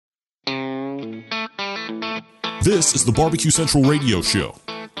This is the Barbecue Central Radio Show,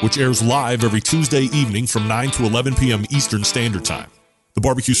 which airs live every Tuesday evening from 9 to 11 p.m. Eastern Standard Time. The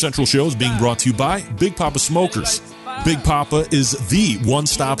Barbecue Central Show is being brought to you by Big Papa Smokers. Big Papa is the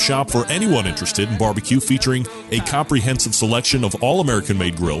one-stop shop for anyone interested in barbecue, featuring a comprehensive selection of all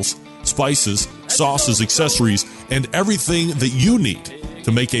American-made grills, spices, sauces, accessories, and everything that you need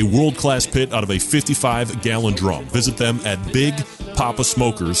to make a world-class pit out of a 55-gallon drum. Visit them at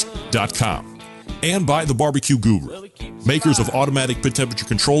BigPapaSmokers.com. And by the Barbecue Guru, makers of automatic pit temperature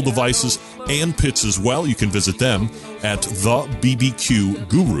control devices and pits as well. You can visit them at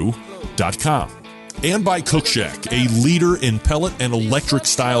thebbqguru.com. And by Cook Shack, a leader in pellet and electric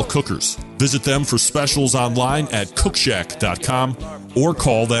style cookers. Visit them for specials online at cookshack.com or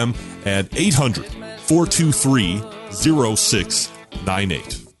call them at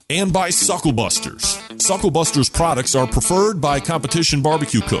 800-423-0698. And by Sucklebusters. Sucklebusters products are preferred by competition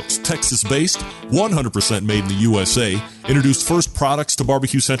barbecue cooks. Texas-based, 100% made in the USA. Introduced first products to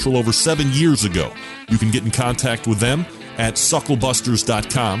Barbecue Central over 7 years ago. You can get in contact with them at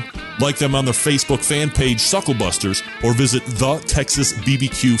sucklebusters.com. Like them on their Facebook fan page, Sucklebusters, or visit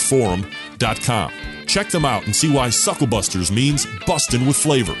thetexasbbqforum.com. Check them out and see why Sucklebusters means bustin' with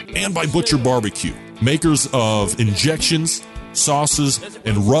flavor. And by Butcher Barbecue, makers of injections, sauces,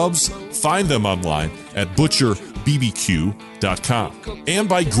 and rubs. Find them online at butcherbbq.com. And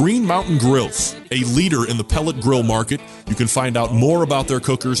by Green Mountain Grills, a leader in the pellet grill market. You can find out more about their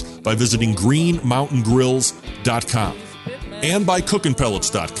cookers by visiting greenmountaingrills.com. And by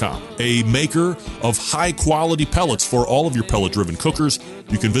cookinpellets.com, a maker of high-quality pellets for all of your pellet-driven cookers.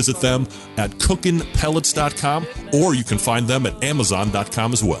 You can visit them at cookinpellets.com, or you can find them at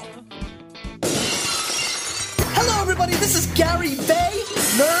amazon.com as well. Hello, everybody. This is Gary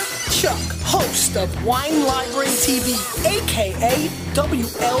Vaynerchuk, host of Wine Library TV, a.k.a.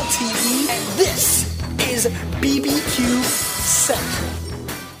 WLTV, and this is BBQ Central.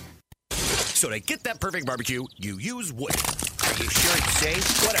 So to get that perfect barbecue, you use wood. Are you sure it's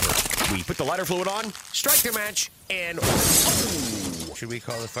safe? Whatever. We put the lighter fluid on, strike the match, and... Oh, should we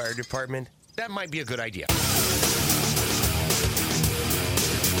call the fire department? That might be a good idea.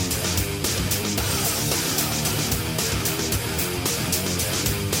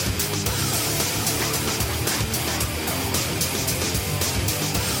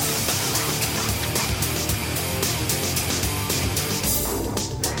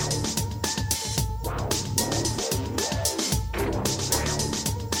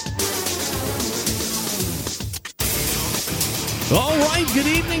 All right, good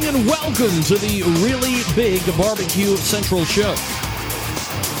evening and welcome to the Really Big Barbecue Central Show.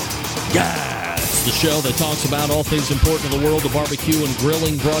 It's the show that talks about all things important in the world of barbecue and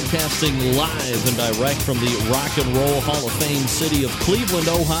grilling, broadcasting live and direct from the Rock and Roll Hall of Fame city of Cleveland,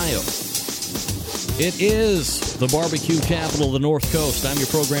 Ohio. It is the barbecue capital of the North Coast. I'm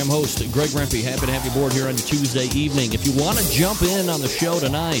your program host, Greg Rempe. Happy to have you aboard here on a Tuesday evening. If you want to jump in on the show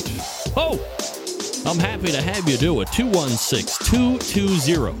tonight, I'm happy to have you do it.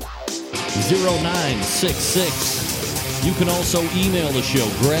 216-220-0966. You can also email the show,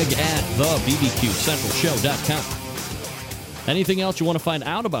 Greg at thebbqcentralshow.com. Anything else you want to find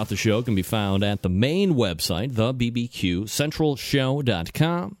out about the show can be found at the main website,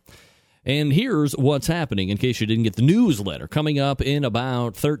 thebbqcentralshow.com. And here's what's happening, in case you didn't get the newsletter. Coming up in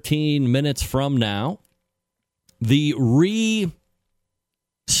about 13 minutes from now, the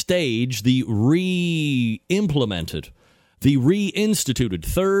re-implemented, the reinstituted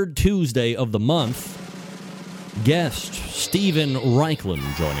third Tuesday of the month guest, Steven Raichlen,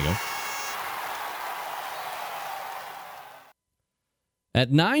 joining us.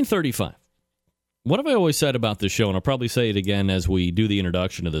 At 9:35, what have I always said about this show, and I'll probably say it again as we do the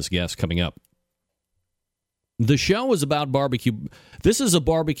introduction of this guest coming up. The show is about barbecue. This is a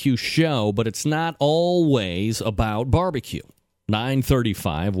barbecue show, but it's not always about barbecue.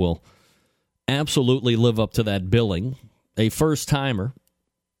 9:35 will absolutely live up to that billing. A first-timer.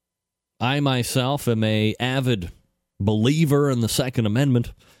 I myself am an avid believer in the Second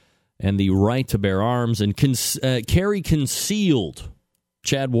Amendment and the right to bear arms and carry concealed.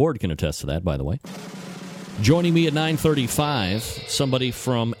 Chad Ward can attest to that, by the way. Joining me at 9:35, somebody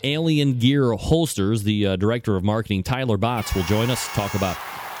from Alien Gear Holsters, the director of marketing, Tyler Botts, will join us, talk about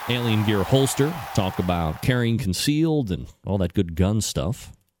Alien Gear Holster, talk about carrying concealed and all that good gun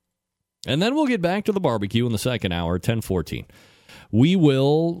stuff. And then we'll get back to the barbecue in the second hour, 10:14. We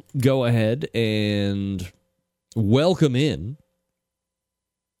will go ahead and welcome in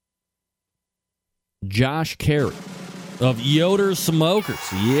Josh Carey of Yoder Smokers.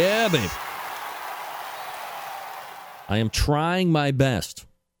 Yeah, baby. I am trying my best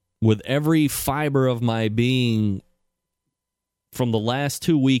with every fiber of my being from the last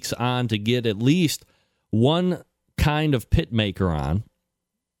 2 weeks on to get at least one kind of pit maker on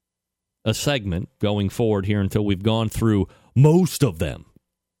a segment going forward here until we've gone through most of them.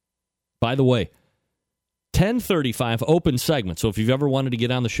 By the way, 10:35 open segment. So if you've ever wanted to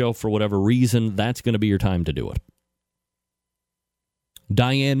get on the show for whatever reason, that's going to be your time to do it.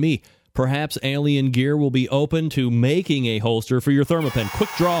 Diane Me, perhaps Alien Gear will be open to making a holster for your Thermapen. Quick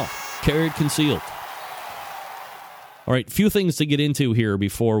draw, carried concealed. All right, few things to get into here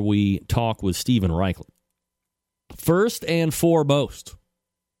before we talk with Stephen Reichel. First and foremost,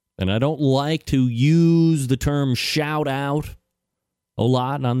 and I don't like to use the term shout out a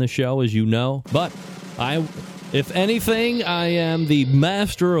lot on the show, as you know, but if anything, I am the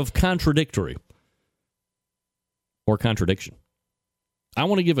master of contradictory or contradiction. I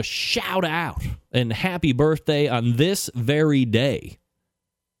want to give a shout out and happy birthday on this very day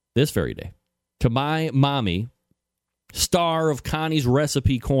to my mommy, star of Connie's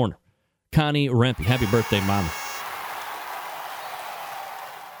Recipe Corner, Connie Rempe. Happy birthday, Mommy.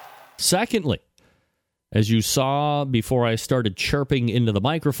 Secondly, as you saw before I started chirping into the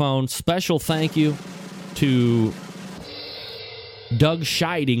microphone, special thank you to Doug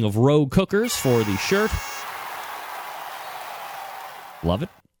Scheiding of Rogue Cookers for the shirt. Love it.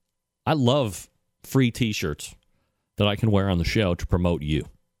 I love free T-shirts that I can wear on the show to promote you.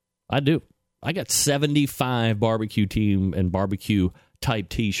 I do. I got 75 barbecue team and barbecue type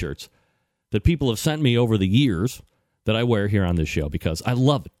T-shirts that people have sent me over the years that I wear here on this show because I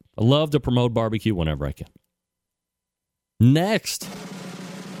love it. I love to promote barbecue whenever I can. Next,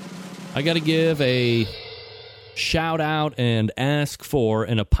 I got to give a shout out and ask for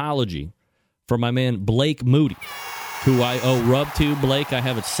an apology for my man Blake Moody, who I owe rub to. Blake, I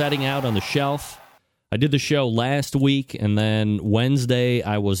have it setting out on the shelf. I did the show last week, and then Wednesday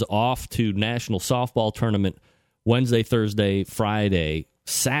I was off to National Softball Tournament. Wednesday, Thursday, Friday,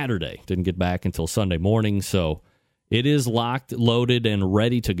 Saturday. Didn't get back until Sunday morning, so it is locked, loaded, and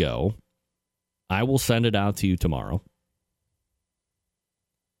ready to go. I will send it out to you tomorrow.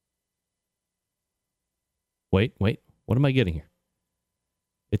 Wait. What am I getting here?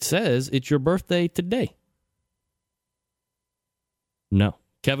 It says it's your birthday today. No.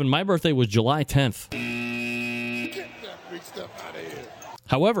 Kevin, my birthday was July 10th. Get that free stuff out of here.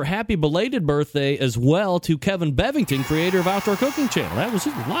 However, happy belated birthday as well to Kevin Bevington, creator of Outdoor Cooking Channel. That was a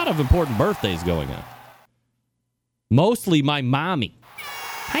lot of important birthdays going on. Mostly my mommy.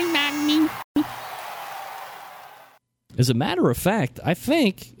 Hi, Mommy. As a matter of fact, I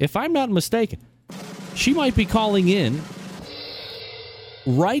think, if I'm not mistaken, she might be calling in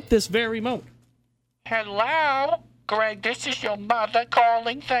right this very moment. Hello? Greg, this is your mother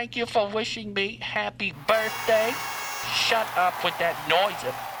calling. Thank you for wishing me happy birthday. Shut up with that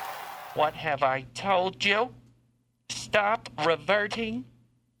noise. What have I told you? Stop reverting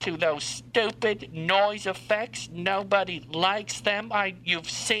to those stupid noise effects. Nobody likes them. You've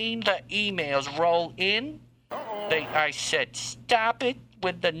seen the emails roll in. I said stop it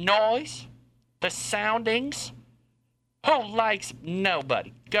with the noise, the soundings. Who likes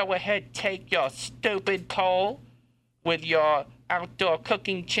nobody? Go ahead, take your stupid poll with your Outdoor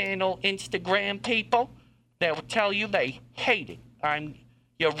Cooking Channel Instagram people. They'll tell you they hate it.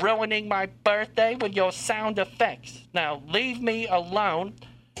 You're ruining my birthday with your sound effects. Now, leave me alone.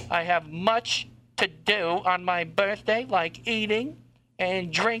 I have much to do on my birthday, like eating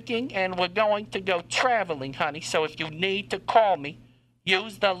and drinking, and we're going to go traveling, honey. So if you need to call me,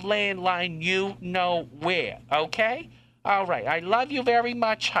 use the landline you know where, okay? All right. I love you very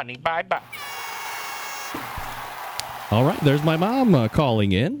much, honey. Bye-bye. All right, there's my mom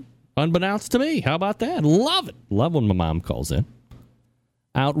calling in, unbeknownst to me. How about that? Love it. Love when my mom calls in.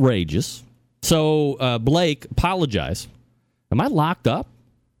 Outrageous. So, Blake, apologize. Am I locked up?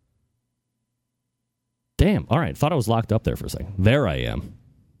 Damn. All right, thought I was locked up there for a second. There I am.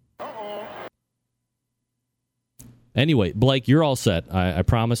 Anyway, Blake, you're all set. I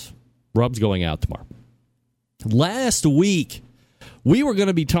promise. Rub's going out tomorrow. Last week, we were going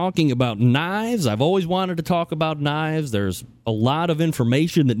to be talking about knives. I've always wanted to talk about knives. There's a lot of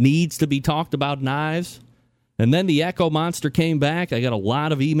information that needs to be talked about knives. And then the Echo Monster came back. I got a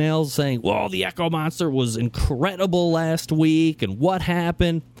lot of emails saying, well, the Echo Monster was incredible last week, and what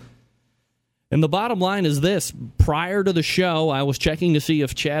happened? And the bottom line is this. Prior to the show, I was checking to see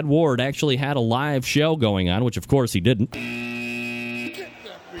if Chad Ward actually had a live show going on, which, of course, he didn't.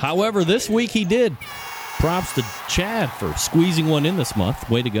 However, this week he did. Props to Chad for squeezing one in this month.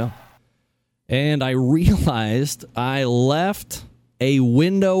 Way to go. And I realized I left a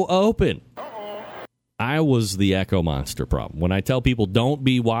window open. I was the Echo Monster problem. When I tell people don't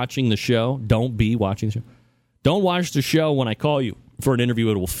be watching the show, don't watch the show when I call you for an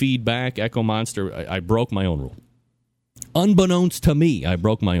interview. It will feed back. Echo Monster, I broke my own rule. Unbeknownst to me, I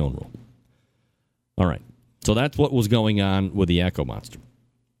broke my own rule. All right. So that's what was going on with the Echo Monster.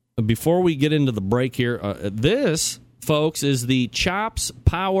 Before we get into the break here, this, folks, is the CHOPS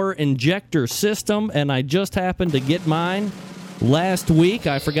Power Injector System, and I just happened to get mine last week.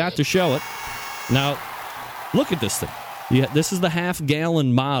 I forgot to show it. Now, look at this thing. This is the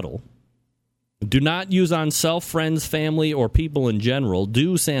half-gallon model. Do not use on self, friends, family, or people in general.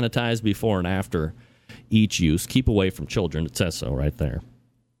 Do sanitize before and after each use. Keep away from children. It says so right there.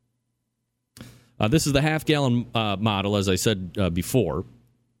 This is the half-gallon model, as I said before.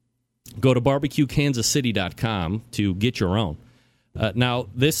 Go to barbecuekansascity.com to get your own. Now,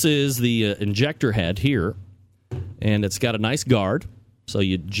 this is the injector head here, and it's got a nice guard. So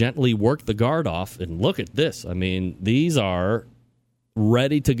you gently work the guard off, and look at this. I mean, these are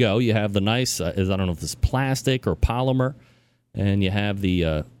ready to go. You have the nice, I don't know if this is plastic or polymer, and you have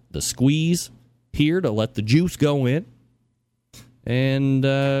the squeeze here to let the juice go in, and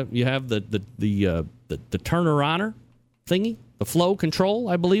you have the turner-oner thingy, the flow control,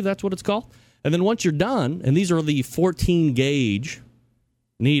 I believe that's what it's called. And then once you're done, and these are the 14-gauge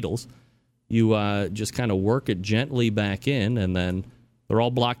needles, you just kind of work it gently back in, and then they're all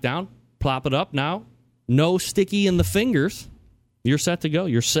blocked down. Plop it up now. No sticky in the fingers. You're set to go.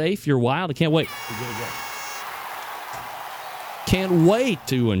 You're safe. You're wild. I can't wait. You're gonna go. Can't wait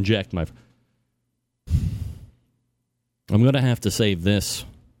to inject my... I'm going to have to save this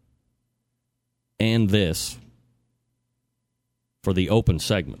and this for the open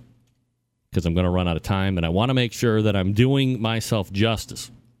segment because I'm going to run out of time, and I want to make sure that I'm doing myself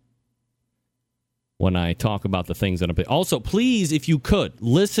justice when I talk about the things that I'm... Also, please, if you could,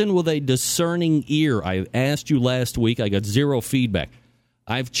 listen with a discerning ear. I asked you last week. I got zero feedback.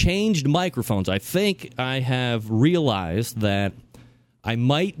 I've changed microphones. I think I have realized that I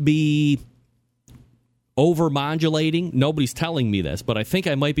might be over-modulating. Nobody's telling me this, but I think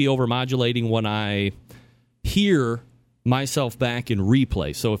I might be over-modulating when I hear myself back in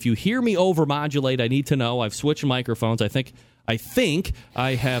replay. So if you hear me over-modulate, I need to know. I've switched microphones. I think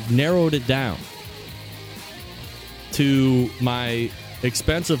I have narrowed it down to my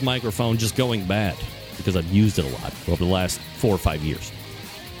expensive microphone just going bad because I've used it a lot over the last 4 or 5 years.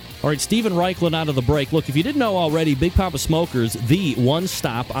 All right, Steven Reichlin out of the break. Look, if you didn't know already, Big Papa Smokers, the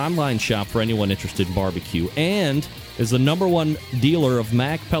one-stop online shop for anyone interested in barbecue, and is the #1 dealer of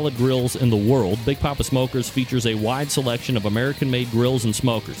Mack pellet grills in the world. Big Papa Smokers features a wide selection of American-made grills and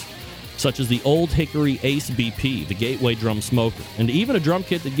smokers, such as the Old Hickory Ace BP, the Gateway Drum Smoker, and even a drum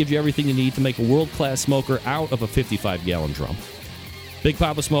kit that gives you everything you need to make a world-class smoker out of a 55-gallon drum. Big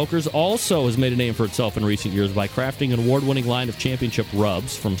Papa Smokers also has made a name for itself in recent years by crafting an award-winning line of championship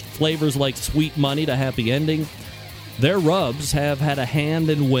rubs, from flavors like Sweet Money to Happy Ending. Their rubs have had a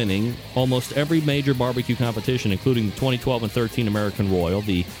hand in winning almost every major barbecue competition, including the 2012 and 13 American Royal,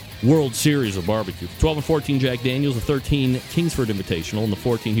 the World Series of Barbecue, 12 and 14 Jack Daniels, the 13 Kingsford Invitational, and the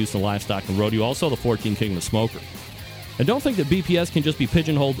 14 Houston Livestock and Rodeo, also the 14 King of the Smoker. And don't think that BPS can just be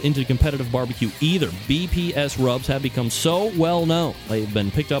pigeonholed into competitive barbecue either. BPS rubs have become so well known. They've been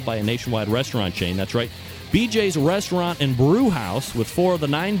picked up by a nationwide restaurant chain. That's right, BJ's Restaurant and Brew House, with 4 of the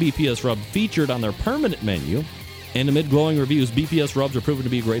 9 BPS rubs featured on their permanent menu. And amid glowing reviews, BPS rubs are proven to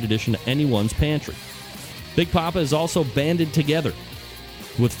be a great addition to anyone's pantry. Big Papa is also banded together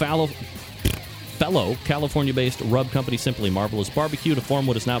with fellow California-based rub company Simply Marvelous Barbecue to form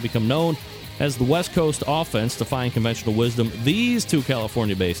what has now become known as the West Coast Offense. Defying conventional wisdom, these two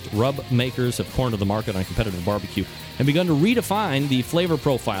California-based rub makers have cornered the market on competitive barbecue and begun to redefine the flavor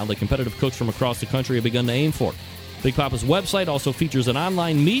profile that competitive cooks from across the country have begun to aim for. Big Papa's website also features an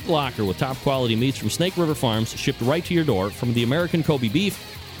online meat locker with top-quality meats from Snake River Farms shipped right to your door, from the American Kobe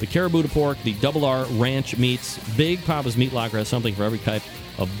beef, the Caribou pork, the Double R ranch meats. Big Papa's Meat Locker has something for every type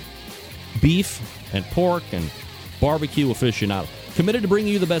of beef and pork and barbecue aficionado. Committed to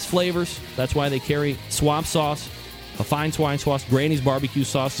bringing you the best flavors. That's why they carry swamp sauce, a fine swine sauce, Granny's barbecue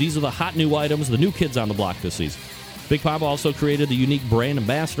sauce. These are the hot new items, the new kids on the block this season. Big Papa also created the unique brand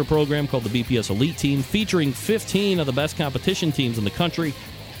ambassador program called the BPS Elite Team, featuring 15 of the best competition teams in the country,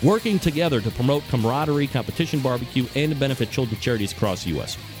 working together to promote camaraderie, competition barbecue, and to benefit children's charities across the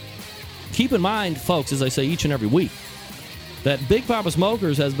U.S. Keep in mind, folks, as I say each and every week, that Big Papa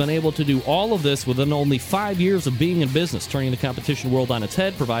Smokers has been able to do all of this within only 5 years of being in business, turning the competition world on its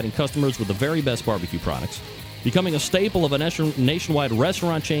head, providing customers with the very best barbecue products, becoming a staple of a nationwide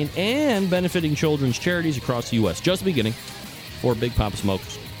restaurant chain, and benefiting children's charities across the U.S. Just the beginning for Big Papa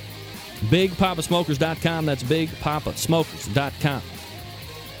Smokers. BigPapaSmokers.com. That's BigPapaSmokers.com.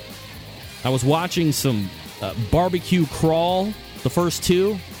 I was watching some barbecue crawl, the first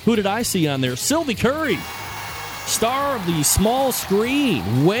two. Who did I see on there? Sylvie Curry, star of the small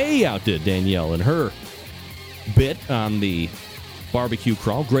screen. Way outdid Danielle in her bit on the barbecue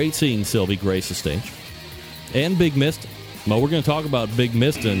crawl. Great seeing Sylvie grace the stage. And Big Mist. Well, we're going to talk about Big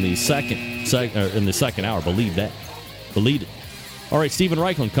Mist in the second hour. Believe that. Believe it. All right, Steven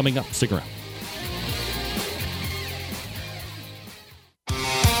Raichlen coming up. Stick around.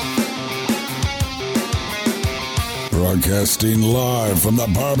 Broadcasting live from the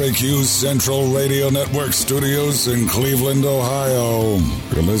Barbecue Central Radio Network studios in Cleveland, Ohio.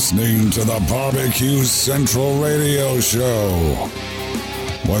 You're listening to the Barbecue Central Radio Show.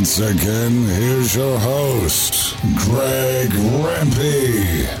 Once again, here's your host, Greg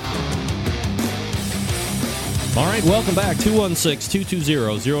Rempe. All right, welcome back.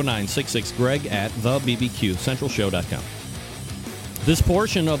 216-220-0966. Greg at thebbqcentralshow.com. This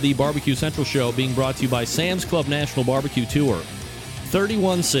portion of the Barbecue Central Show being brought to you by Sam's Club National Barbecue Tour.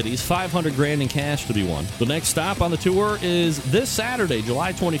 31 cities, $500,000 in cash to be won. The next stop on the tour is this Saturday,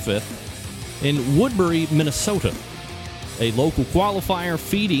 July 25th, in Woodbury, Minnesota. A local qualifier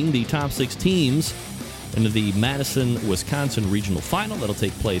feeding the top 6 teams into the Madison, Wisconsin Regional Final. That'll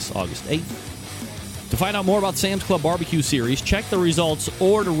take place August 8th. To find out more about Sam's Club Barbecue Series, check the results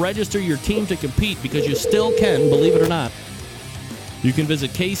or to register your team to compete, because you still can, believe it or not. You can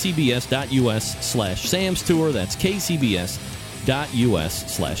visit kcbs.us/Sam's Tour. That's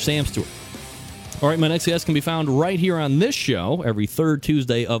kcbs.us/Sam's Tour. All right, my next guest can be found right here on this show every third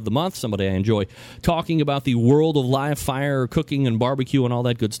Tuesday of the month. Somebody I enjoy talking about the world of live fire, cooking, and barbecue and all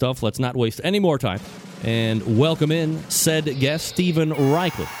that good stuff. Let's not waste any more time and welcome in said guest, Steven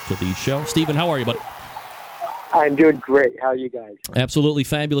Raichlen, to the show. Steven, how are you, buddy? I'm doing great. How are you guys? Absolutely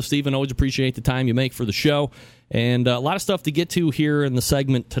fabulous, Steven. Always appreciate the time you make for the show. And a lot of stuff to get to here in the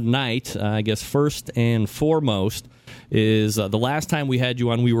segment tonight. I guess first and foremost is the last time we had you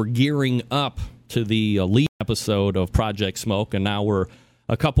on, we were gearing up to the lead episode of Project Smoke, and now we're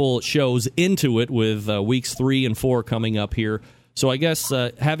a couple shows into it with weeks 3 and 4 coming up here. So I guess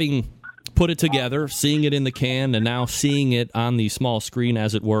having put it together, seeing it in the can, and now seeing it on the small screen,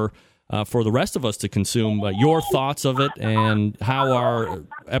 as it were, for the rest of us to consume, your thoughts of it and how are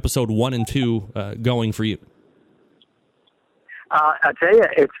episode 1 and 2 going for you? I'll tell you,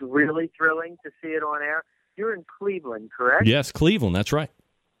 it's really thrilling to see it on air. You're in Cleveland, correct? Yes, Cleveland, that's right.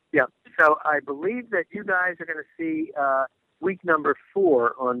 Yeah, so I believe that you guys are going to see week number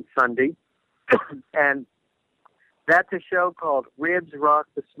 4 on Sunday, and that's a show called Ribs Rock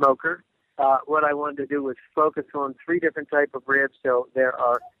the Smoker. What I wanted to do was focus on 3 different types of ribs. So there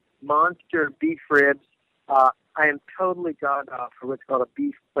are monster beef ribs. I am totally gaga for what's called a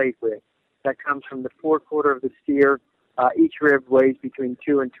beef plate rib. That comes from the forequarter of the steer. Each rib weighs between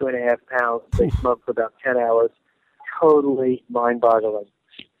 2 and 2.5 pounds. They smoke for about 10 hours. Totally mind-boggling.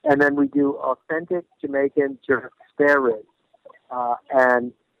 And then we do authentic Jamaican jerk spare ribs.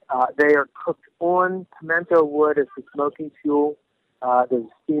 And they are cooked on pimento wood as the smoking fuel. There's a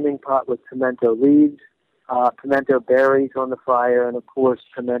steaming pot with pimento leaves, pimento berries on the fire, and, of course,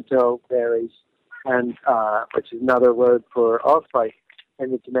 pimento berries, and which is another word for allspice in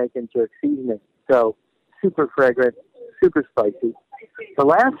the Jamaican jerk seasoning. So super fragrant, super spicy. The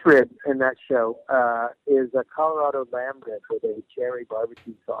last rib in that show is a Colorado lamb rib with a cherry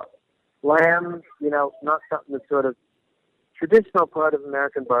barbecue sauce. Lamb, not something that's sort of traditional part of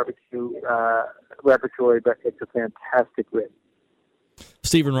American barbecue repertory, but it's a fantastic rib.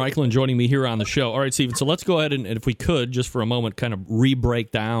 Steven Raichlen joining me here on the show. All right, Steven, so let's go ahead and if we could, just for a moment, kind of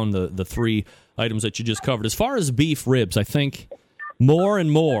re-break down the 3 items that you just covered. As far as beef ribs, I think more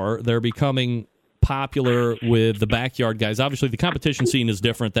and more they're becoming popular with the backyard guys. Obviously, the competition scene is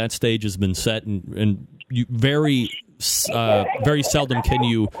different. That stage has been set, and you very seldom can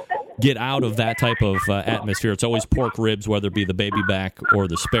you get out of that type of atmosphere. It's always pork ribs, whether it be the baby back or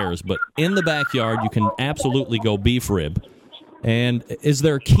the spares. But in the backyard, you can absolutely go beef rib. And is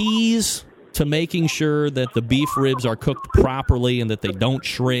there keys to making sure that the beef ribs are cooked properly and that they don't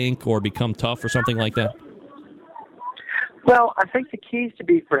shrink or become tough or something like that? Well, I think the keys to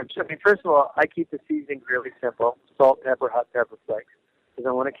beef ribs, first of all, I keep the seasoning really simple: salt, pepper, hot pepper flakes, because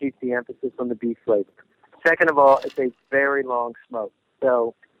I want to keep the emphasis on the beef flavor. Second of all, it's a very long smoke.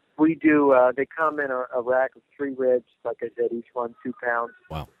 So we do, they come in a rack of 3 ribs, like I said, each one 2 pounds.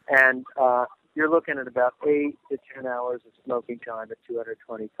 Wow. And you're looking at about 8 to 10 hours of smoking time at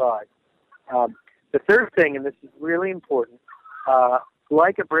 225. The third thing, and this is really important,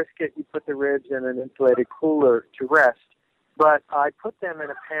 like a brisket, you put the ribs in an insulated cooler to rest. but I put them in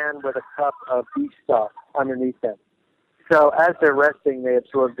a pan with a cup of beef stock underneath them. So as they're resting, they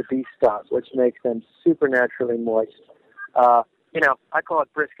absorb the beef stock, which makes them supernaturally moist. I call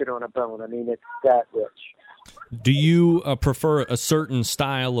it brisket on a bone. I mean, it's that rich. Do you prefer a certain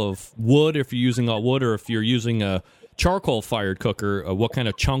style of wood if you're using all wood, or if you're using a charcoal-fired cooker, what kind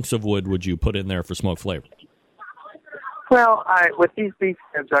of chunks of wood would you put in there for smoke flavor? Well, with these beef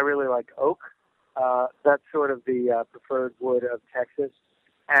ribs, I really like oak. That's sort of the preferred wood of Texas.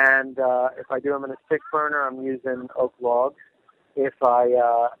 And if I do them in a stick burner, I'm using oak logs. If I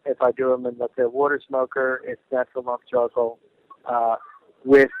do them in, let's say, a water smoker, it's natural lump charcoal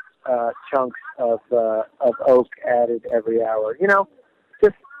with chunks of oak added every hour.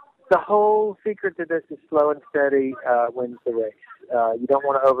 Just the whole secret to this is slow and steady wins the race. You don't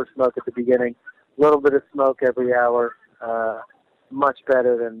want to over smoke at the beginning. A little bit of smoke every hour, much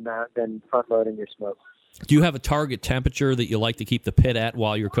better than front loading your smoke. Do you have a target temperature that you like to keep the pit at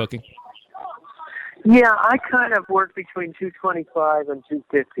while you're cooking? Yeah, I kind of work between 225 and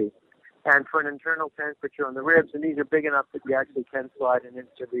 250. And for an internal temperature on the ribs, and these are big enough that you actually can slide an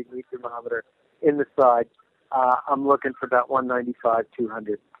instant-read meat thermometer in the side, I'm looking for about 195,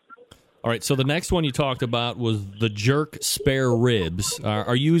 200. All right, so the next one you talked about was the jerk spare ribs.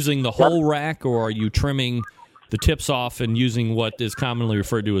 Are you using the whole rack, or are you trimming the tips off and using what is commonly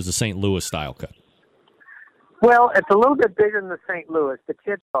referred to as a St. Louis style cut? Well, it's a little bit bigger than the St. Louis, the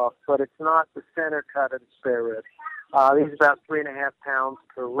tip's off, but it's not the center cut of the spare ribs. These are about 3.5 pounds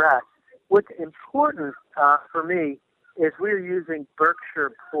per rack. What's important for me is we're using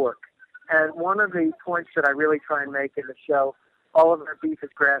Berkshire pork. And one of the points that I really try and make in the show, all of our beef is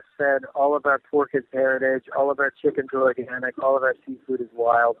grass-fed, all of our pork is heritage, all of our chicken's organic, all of our seafood is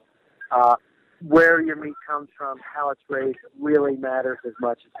wild. Where your meat comes from, how it's raised, really matters as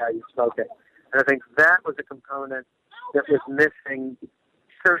much as how you smoke it. And I think that was a component that was missing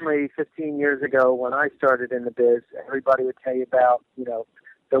certainly 15 years ago when I started in the biz. Everybody would tell you about,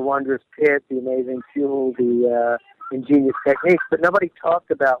 the wondrous pit, the amazing fuel, the ingenious techniques, but nobody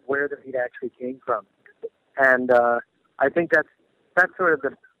talked about where the meat actually came from. And I think that's sort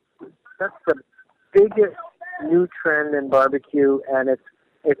of that's the biggest new trend in barbecue, and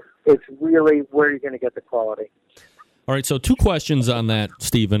it's really where you're going to get the quality. All right, so two questions on that,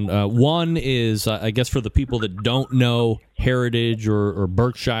 Stephen. One is, I guess, for the people that don't know Heritage or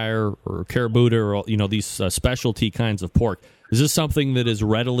Berkshire or Caribou or these specialty kinds of pork, is this something that is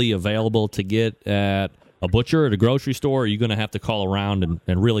readily available to get at a butcher at a grocery store, or are you going to have to call around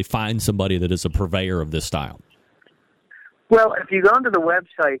and really find somebody that is a purveyor of this style? Well, if you go onto the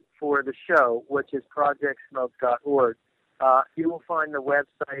website for the show, which is projectsmoke.org, you will find the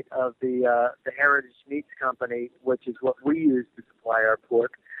website of the Heritage Meats Company, which is what we use to supply our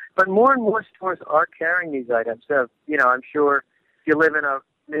pork. But more and more stores are carrying these items. So, I'm sure if you live in a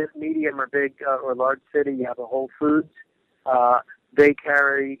medium or big or large city, you have a Whole Foods. They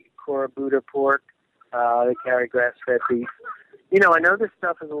carry Cora-Buda pork. They carry grass-fed beef. I know this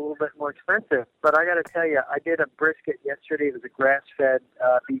stuff is a little bit more expensive, but I got to tell you, I did a brisket yesterday. It was a grass-fed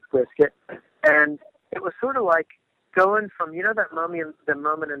beef brisket, and it was sort of like going from, that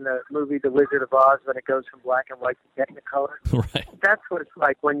moment in the movie The Wizard of Oz when it goes from black and white to Technicolor? Right. That's what it's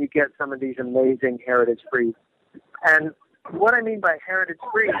like when you get some of these amazing heritage breeds. And what I mean by heritage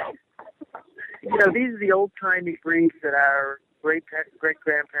breeds, these are the old-timey breeds that our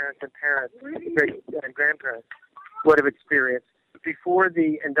great-grandparents and parents, great-grandparents would have experienced before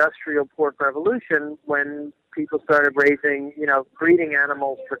the industrial pork revolution, when people started raising, breeding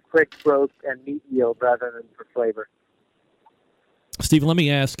animals for quick growth and meat yield rather than for flavor. Steve, let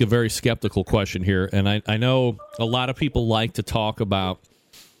me ask a very skeptical question here, and I know a lot of people like to talk about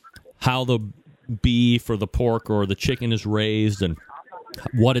how the beef or the pork or the chicken is raised and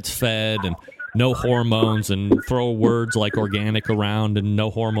what it's fed and no hormones, and throw words like organic around and no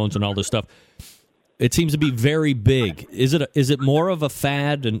hormones and all this stuff. It seems to be very big. Is it more of a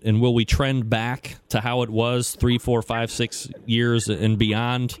fad, and will we trend back to how it was 3, 4, 5, 6 years and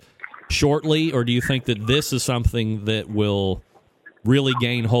beyond shortly, or do you think that this is something that will really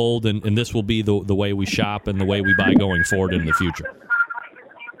gain hold, and this will be the way we shop and the way we buy going forward in the future?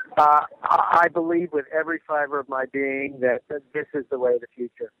 I believe with every fiber of my being that this is the way of the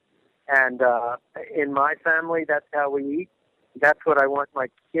future. And in my family, that's how we eat. That's what I want my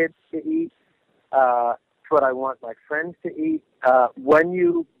kids to eat. It's what I want my friends to eat. When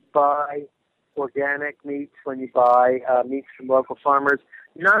you buy organic meats, when you buy meats from local farmers,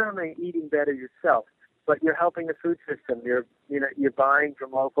 you're not only eating better yourself, but you're helping the food system. You're buying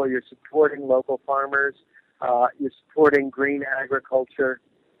from local. You're supporting local farmers. You're supporting green agriculture.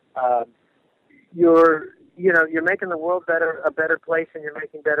 You're you're making the world a better place, and you're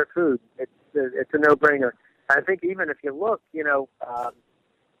making better food. It's a no-brainer. I think even if you look, you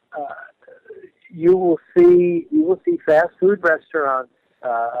will see fast food restaurants.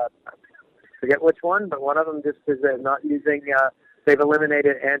 Forget which one, but one of them just is not using. They've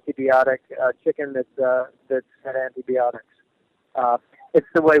eliminated antibiotic chicken that's had antibiotics. It's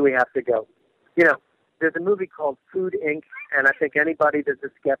the way we have to go. There's a movie called Food Inc., and I think anybody that's a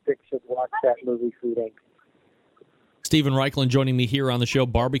skeptic should watch that movie, Food Inc. Stephen Reichland joining me here on the show,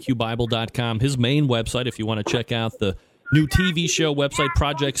 barbecuebible.com. His main website, if you want to check out the new TV show website,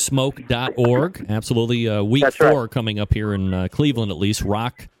 projectsmoke.org. Absolutely. Week That's 4 right. coming up here in Cleveland, at least.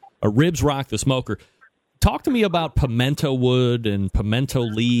 Ribs Rock the Smoker. Talk to me about pimento wood and pimento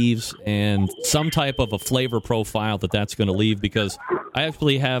leaves and some type of a flavor profile that's going to leave, because I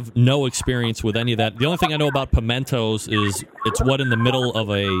actually have no experience with any of that. The only thing I know about pimentos is it's what in the middle of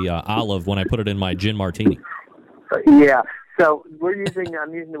a olive when I put it in my gin martini. Yeah. So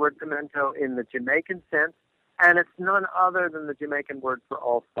I'm using the word pimento in the Jamaican sense, and it's none other than the Jamaican word for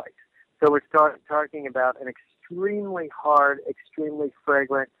allspice. So we're talking about an extremely hard, extremely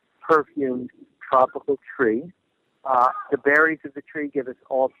fragrant, perfumed tropical tree. The berries of the tree give us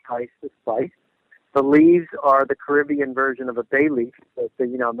allspice, the spice. The leaves are the Caribbean version of a bay leaf. So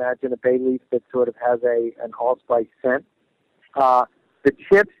imagine a bay leaf that sort of has an allspice scent. The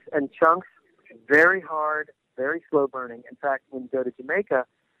chips and chunks, very hard, very slow burning. In fact, when you go to Jamaica,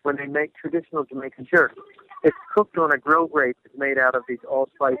 when they make traditional Jamaican jerk, it's cooked on a grill grate that's made out of these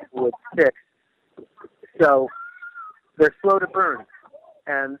allspice wood sticks. So they're slow to burn.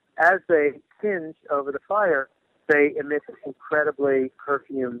 And as they singe over the fire, they emit this incredibly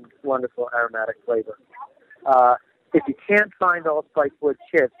perfumed, wonderful aromatic flavor. If you can't find allspice wood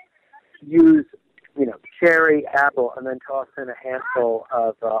chips, use, cherry, apple, and then toss in a handful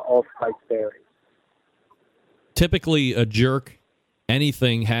of allspice berries. Typically, a jerk,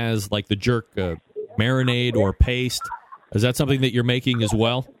 anything has like the jerk marinade or paste. Is that something that you're making as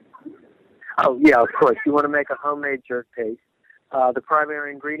well? Oh, yeah, of course. You want to make a homemade jerk paste. The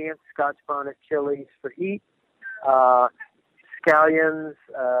primary ingredients, Scotch bonnet chilies for heat, scallions,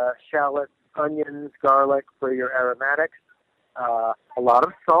 shallots, onions, garlic for your aromatics, a lot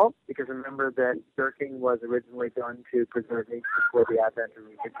of salt, because remember that jerking was originally done to preserve meat before the advent of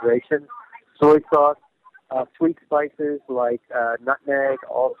refrigeration, soy sauce, sweet spices like nutmeg,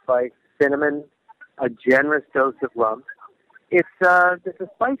 allspice, cinnamon, a generous dose of rum. It's a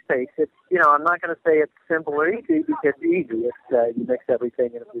spice base. It's I'm not going to say it's simple or easy, because it's easy. It's you mix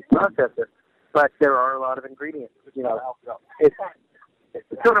everything in a food processor, but there are a lot of ingredients. It's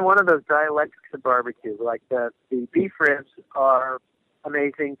sort of one of those dialectics of barbecue. Like the beef ribs are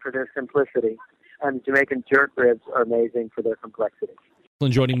amazing for their simplicity, and Jamaican jerk ribs are amazing for their complexity.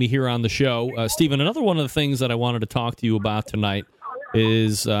 Joining me here on the show, Stephen. Another one of the things that I wanted to talk to you about tonight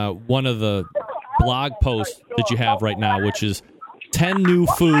is one of the blog posts that you have right now, which is 10 new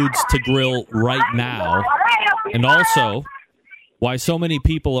foods to grill right now, and also why so many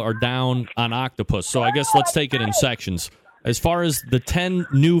people are down on octopus. So I guess let's take it in sections. As far as the 10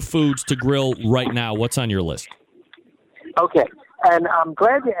 new foods to grill right now, what's on your list? Okay, and I'm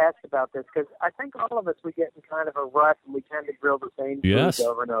glad you asked about this, because I think all of us, we get in kind of a rut, and we tend to grill the same foods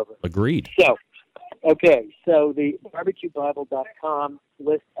over and over. Agreed. So the barbecuebible.com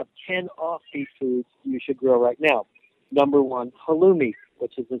list of 10 offbeat foods you should grill right now. Number 1, halloumi,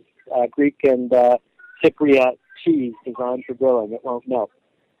 which is a Greek and Cypriot cheese designed for grilling. It won't melt.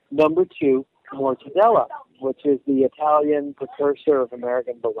 Number 2, mortadella, which is the Italian precursor of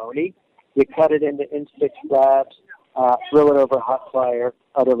American bologna. You cut it into inch-thick slabs, grill it over a hot fire.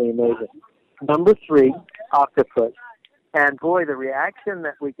 Utterly amazing. Number 3, octopus. And boy, the reaction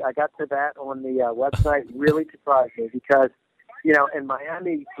that I got to that on the website really surprised me, because, in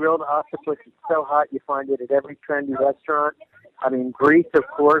Miami, grilled octopus is so hot you find it at every trendy restaurant. I mean, Greece, of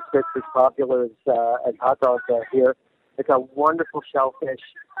course, it's as popular as hot dogs are here. It's a wonderful shellfish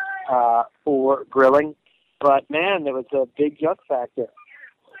for grilling. But, man, there was a big yuck factor.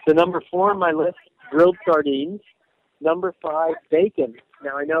 So number 4 on my list, grilled sardines. Number 5, bacon.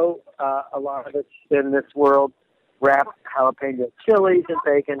 Now, I know a lot of us in this world wrap jalapeno chilies in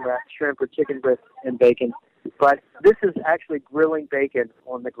bacon, wrap shrimp or chicken breast in bacon. But this is actually grilling bacon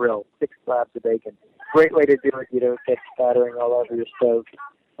on the grill, 6 slabs of bacon. Great way to do it. You don't get spattering all over your stove.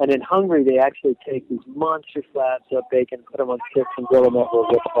 And in Hungary, they actually take these monster slabs of bacon, put them on sticks, and grill them over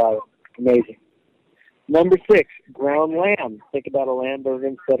with fire. Amazing. Number 6, ground lamb. Think about a lamb burger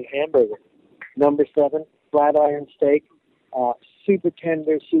instead of hamburger. Number 7, flat iron steak. Super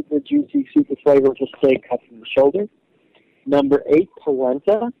tender, super juicy, super flavorful steak cut from the shoulder. Number 8,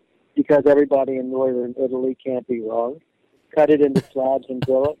 polenta. because everybody in northern Italy can't be wrong. Cut it into slabs and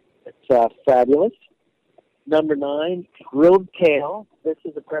grill it. It's fabulous. Number 9, grilled kale. This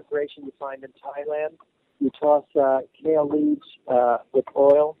is a preparation you find in Thailand. You toss kale leaves with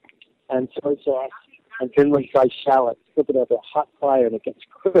oil and soy sauce and thinly sliced shallots. Flip it over a hot fire and it gets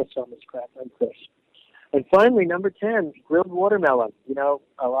crisp on this crackling crisp. And finally, number 10, grilled watermelon. You know,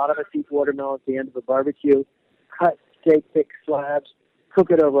 a lot of us eat watermelon at the end of a barbecue. Cut steak thick slabs.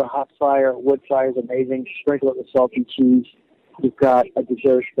 Cook it over a hot fire. Wood fire is amazing. Sprinkle it with salty cheese. You've got a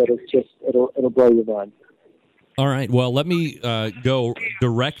dessert that is just, it'll blow your mind. All right. Well, let me go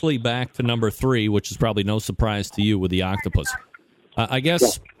directly back to number 3, which is probably no surprise to you with the octopus. I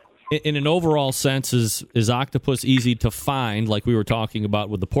guess in an overall sense, is octopus easy to find, like we were talking about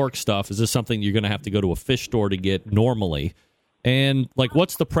with the pork stuff? Is this something you're going to have to go to a fish store to get normally? And, like,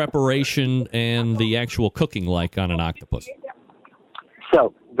 what's the preparation and the actual cooking like on an octopus?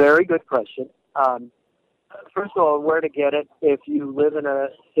 So, very good question. First of all, where to get it? If you live in a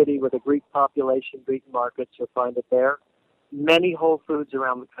city with a Greek population, Greek markets, you'll find it there. Many Whole Foods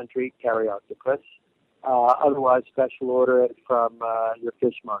around the country carry octopus. Otherwise, special order it from your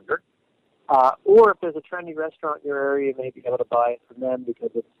fishmonger. Or if there's a trendy restaurant in your area, you may be able to buy it from them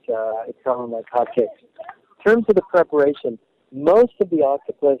because it's selling like hotcakes. In terms of the preparation, most of the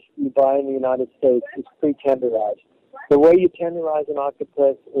octopus you buy in the United States is pre-tenderized. The way you tenderize an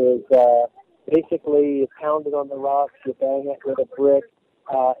octopus is basically you pound it on the rocks, you bang it with a brick.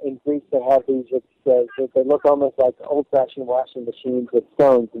 In Greece they have these, they look almost like old-fashioned washing machines with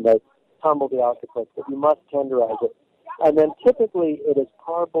stones, and they tumble the octopus, but you must tenderize it. And then typically it is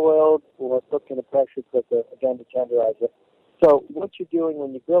parboiled or cooked in a pressure cooker, again, to tenderize it. So what you're doing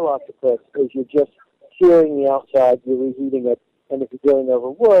when you grill octopus is you're just searing the outside, you're reheating it, and if you're grilling over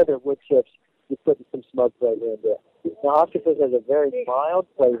wood or wood chips, you're putting some smoke flavor in there. Now, octopus has a very mild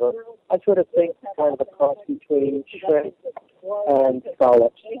flavor. I sort of think kind of a cross between shrimp and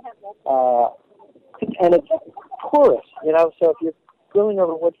scallops. And it's porous, you know, so if you're grilling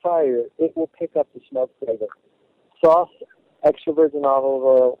over wood fire, it will pick up the smoke flavor. Sauce, extra virgin olive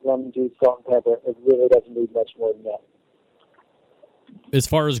oil, lemon juice, salt, and pepper. It really doesn't need much more than that. As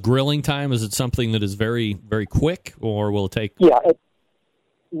far as grilling time, is it something that is very, very quick, or will it take? Yeah, it's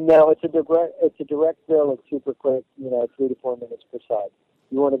a direct grill. It's super quick. 3 to 4 minutes per side.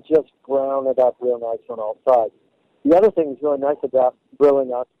 You want to just brown it up real nice on all sides. The other thing that's really nice about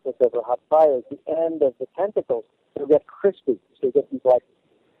grilling octopus over a hot fire is the end of the tentacles will get crispy. So you get these like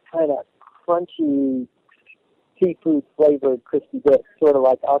kind of crunchy, seafood flavored crispy bits, sort of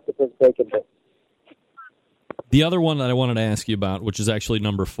like octopus bacon bits. The other one that I wanted to ask you about, which is actually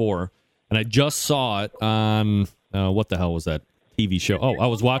number 4, and I just saw it on, what the hell was that TV show? Oh, I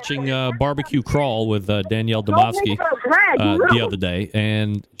was watching Barbecue Crawl with Danielle Domofsky the other day,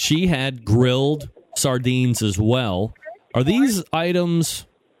 and she had grilled sardines as well. Are these items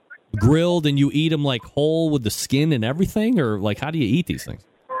grilled and you eat them like whole with the skin and everything, or like how do you eat these things?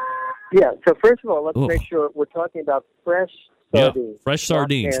 Yeah, so first of all, let's make sure we're talking about fresh sardines. Yeah, fresh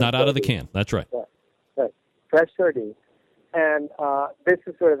sardines, not out of the can. That's right. Yeah. Fresh sardines. And this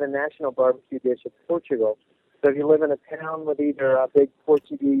is sort of the national barbecue dish of Portugal. So if you live in a town with either a big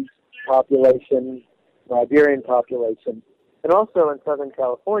Portuguese population, Iberian population, and also in Southern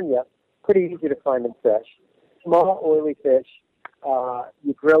California, pretty easy to find them fresh. Small, oily fish.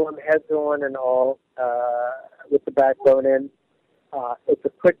 You grill them heads on and all with the backbone in. It's a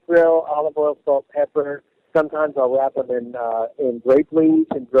quick grill, olive oil, salt, pepper. Sometimes I'll wrap them in grape leaves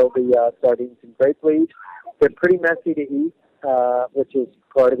and grill the sardines in grape leaves. They're pretty messy to eat, which is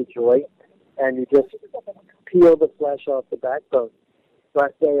part of the joy. And you just peel the flesh off the backbone.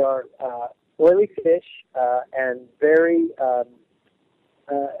 But they are oily fish and very,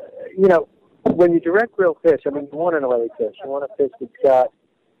 when you direct grill fish, you want an oily fish. You want a fish that's got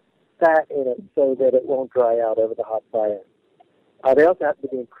fat in it so that it won't dry out over the hot fire. They also have to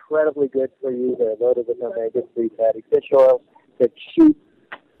be incredibly good for you. They're loaded with omega-3 fatty fish oils. They're cheap.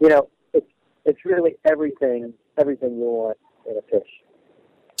 It's really everything you want in a fish.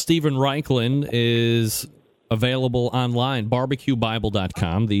 Stephen Reichlin is available online,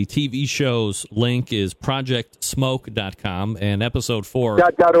 barbecuebible.com. The TV show's link is projectsmoke.com, and episode 4...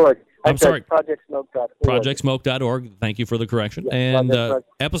 .org. I'm sorry. Projectsmoke.org. Projectsmoke.org. Thank you for the correction. Yeah, and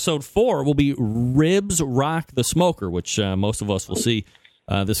episode 4 will be Ribs Rock the Smoker, which most of us will see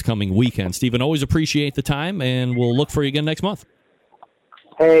this coming weekend. Stephen, always appreciate the time, and we'll look for you again next month.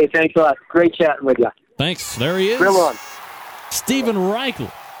 Hey, thanks a lot. Great chatting with you. Thanks. There he is. Grill on. Stephen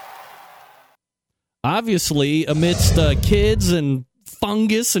Reichlin. Obviously, amidst kids and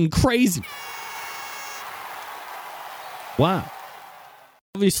fungus and crazy. Wow.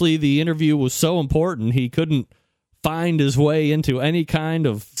 Obviously, the interview was so important, he couldn't find his way into any kind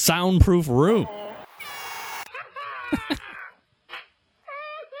of soundproof room.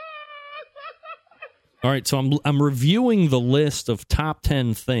 All right, so I'm reviewing the list of top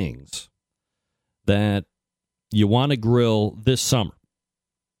 10 things that you want to grill this summer.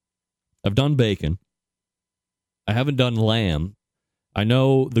 I've done bacon. I haven't done lamb. I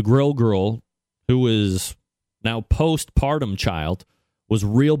know the grill girl, who is now postpartum child, was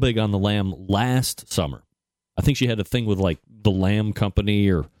real big on the lamb last summer. I think she had a thing with like the Lamb Company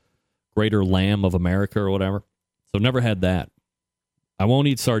or Greater Lamb of America or whatever. So never had that. I won't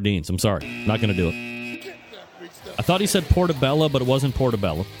eat sardines. I'm sorry. Not going to do it. I thought he said portobello, but it wasn't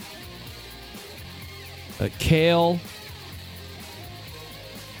portobello. Kale.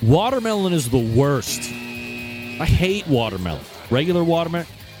 Watermelon is the worst. I hate watermelon. Regular watermelon.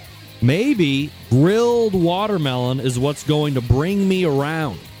 Maybe grilled watermelon is what's going to bring me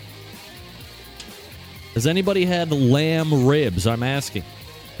around. Has anybody had lamb ribs? I'm asking.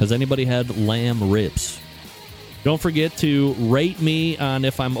 Has anybody had lamb ribs? Don't forget to rate me on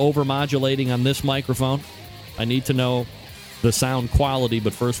if I'm over-modulating on this microphone. I need to know the sound quality,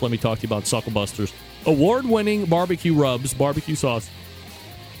 but first let me talk to you about Sucklebuster's award-winning barbecue rubs, barbecue sauce,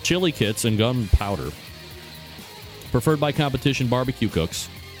 chili kits, and gunpowder. Preferred by competition barbecue cooks.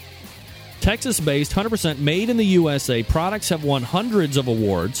 Texas-based, 100% made in the USA, products have won hundreds of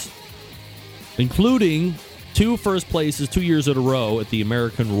awards, including 2 first places 2 years in a row at the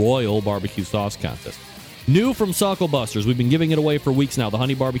American Royal Barbecue Sauce Contest. New from Sucklebuster's, we've been giving it away for weeks now, the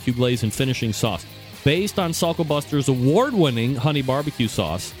Honey Barbecue Glaze and Finishing Sauce. Based on Sucklebuster's award-winning Honey Barbecue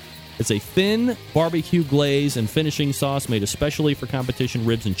Sauce, it's a thin barbecue glaze and finishing sauce made especially for competition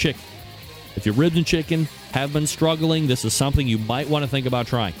ribs and chicken. If your ribs and chicken have been struggling, this is something you might want to think about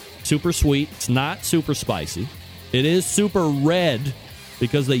trying. Super sweet. It's not super spicy. It is super red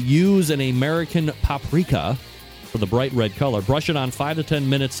because they use an American paprika for the bright red color. Brush it on 5 to 10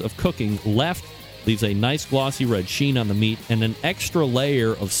 minutes of cooking. Left leaves a nice glossy red sheen on the meat and an extra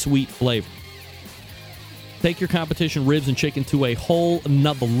layer of sweet flavor. Take your competition ribs and chicken to a whole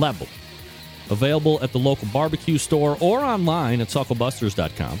nother level. Available at the local barbecue store or online at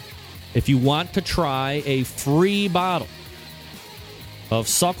sucklebusters.com. If you want to try a free bottle of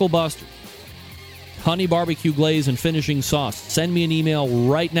Sucklebuster Honey Barbecue Glaze and Finishing Sauce, send me an email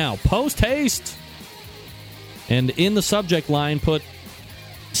right now. Post haste! And in the subject line, put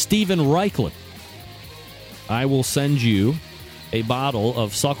Stephen Reichlin. I will send you a bottle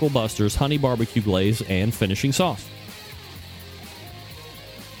of Sucklebuster's Honey Barbecue Glaze and Finishing Sauce.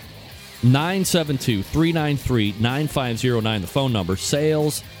 972-393-9509, the phone number.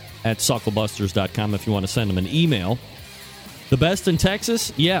 Sales at sucklebusters.com if you want to send them an email. The best in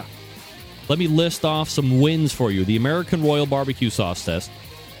Texas? Yeah. Let me list off some wins for you. The American Royal Barbecue Sauce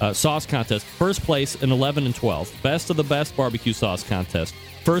Contest. First place in 11 and 12. Best of the Best Barbecue Sauce Contest.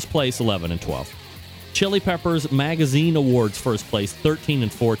 First place 11 and 12. Chili Peppers Magazine Awards, first place, 13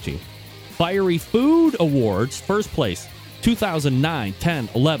 and 14. Fiery Food Awards, first place, 2009, 10,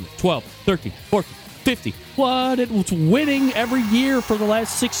 11, 12, 13, 14, 15. What? It was winning every year for the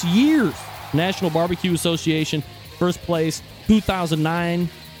last 6 years. National Barbecue Association, first place, 2009,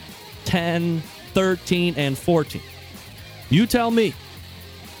 10, 13, and 14. You tell me.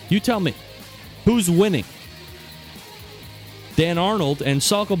 Who's winning? Dan Arnold and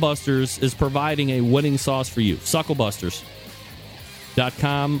Sucklebuster's is providing a winning sauce for you.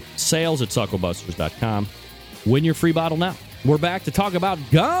 Sucklebusters.com. Sales at sucklebusters.com. Win your free bottle now. We're back to talk about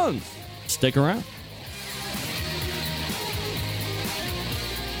guns. Stick around.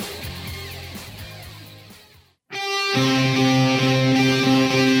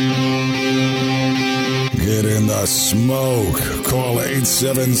 Get in the smoke. Call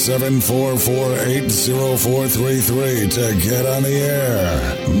 877-448-0433 to get on the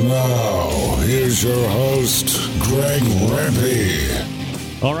air. Now, here's your host, Greg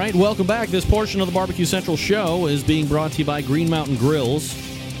Rempe. All right, welcome back. This portion of the Barbecue Central show is being brought to you by Green Mountain Grills,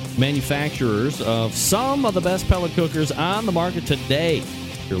 manufacturers of some of the best pellet cookers on the market today.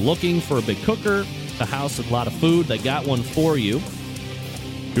 If you're looking for a big cooker to house a lot of food, they got one for you.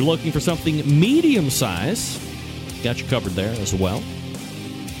 If you're looking for something medium size, got you covered there as well.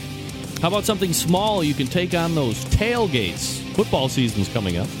 How about something small? You can take on those tailgates. Football season's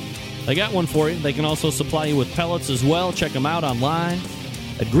coming up. They got one for you. They can also supply you with pellets as well. Check them out online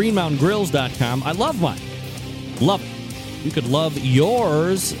at greenmountaingrills.com. I love mine. Love it. You could love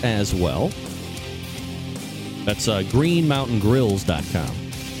yours as well. That's greenmountaingrills.com.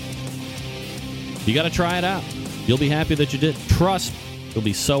 You got to try it out. You'll be happy that you did. Trust me. You'll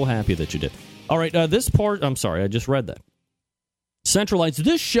be so happy that you did. All right, I'm sorry, I just read that. Central Lights.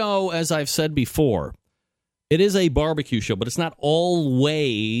 This show, as I've said before, it is a barbecue show, but it's not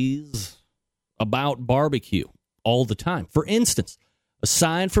always about barbecue all the time. For instance,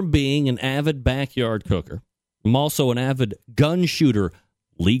 aside from being an avid backyard cooker, I'm also an avid gun shooter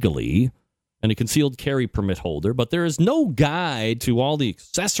legally and a concealed carry permit holder, but there is no guide to all the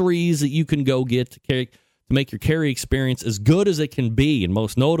accessories that you can go get to make your carry experience as good as it can be, and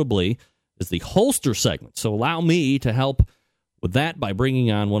most notably is the holster segment. So allow me to help with that by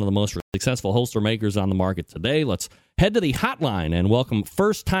bringing on one of the most successful holster makers on the market today. Let's head to the hotline and welcome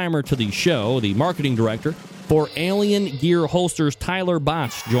first-timer to the show, the marketing director for Alien Gear Holsters, Tyler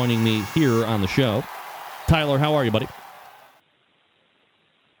Botch, joining me here on the show. Tyler, how are you, buddy?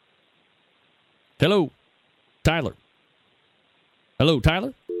 Hello, Tyler. Hello,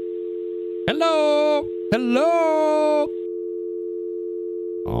 Tyler. Hello. Hello.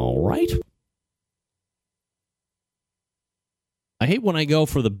 All right. I hate when I go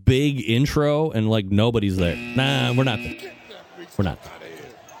for the big intro and, like, nobody's there. Nah, we're not there. We're not there.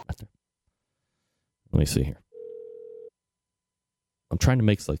 Not there. Let me see here. I'm trying to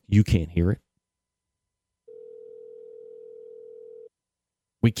make it like you can't hear it.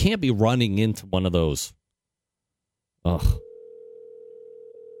 We can't be running into one of those.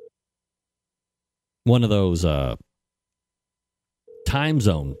 One of those time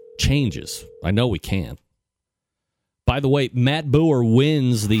zone changes. I know we can. By the way, Matt Boer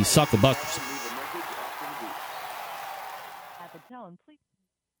wins the Suck a Buckers.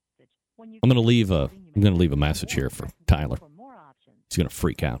 I'm going to leave a message here for Tyler. He's going to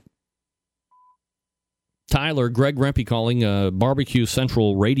freak out. Tyler, Greg Rempe calling Barbecue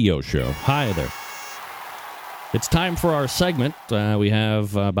Central radio show. Hi there. It's time for our segment. We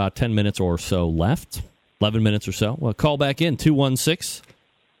have about 10 minutes or so left. 11 minutes or so. Well, call back in,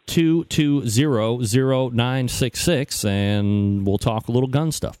 216-220-0966, and we'll talk a little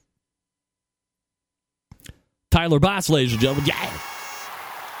gun stuff. Tyler Botch, ladies and gentlemen. Yeah!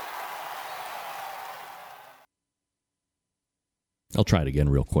 I'll try it again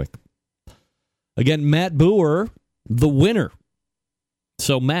real quick. Again, Matt Boer, the winner.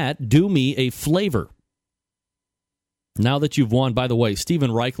 So, Matt, do me a flavor. Now that you've won, by the way,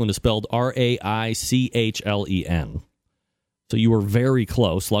 Steven Raichlen is spelled Raichlen. So you were very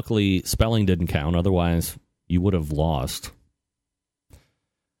close. Luckily, spelling didn't count. Otherwise, you would have lost.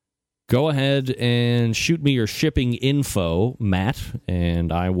 Go ahead and shoot me your shipping info, Matt,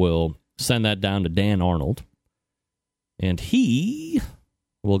 and I will send that down to Dan Arnold. And he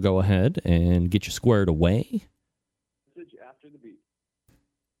will go ahead and get you squared away. After the beat.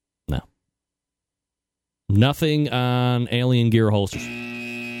 No. Nothing on Alien Gear Holsters.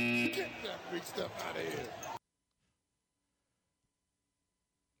 Get that big stuff out of here.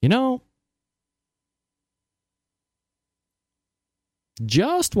 You know,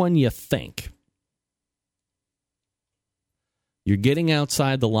 just when you think you're getting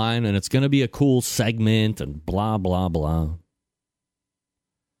outside the line and it's going to be a cool segment and blah, blah, blah.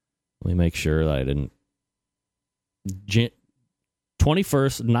 Let me make sure that I didn't.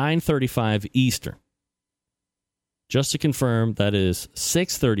 21st, 9:35 Eastern. Just to confirm, that is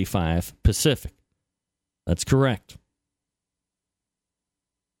 6:35 Pacific. That's correct.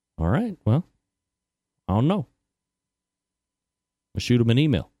 All right, well, I don't know. I'll shoot him an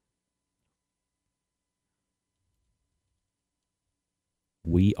email.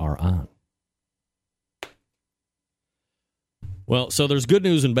 We are on. Well, so there's good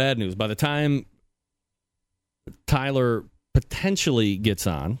news and bad news. By the time Tyler potentially gets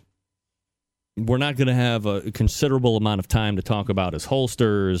on, we're not going to have a considerable amount of time to talk about his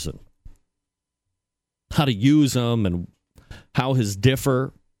holsters and how to use them and how his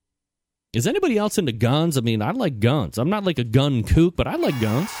differ. Is anybody else into guns? I mean, I like guns. I'm not like a gun kook, but I like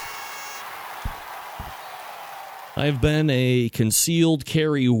guns. I've been a concealed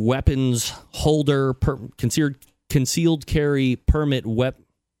carry weapons holder, concealed carry permit what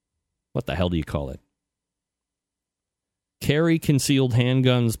the hell do you call it? Carry concealed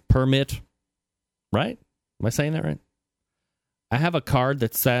handguns permit, right? Am I saying that right? I have a card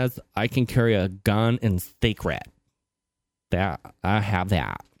that says I can carry a gun and stake rat. That I have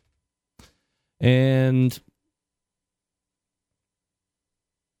that. And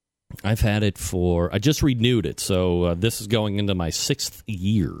I've had it I just renewed it, so this is going into my 6th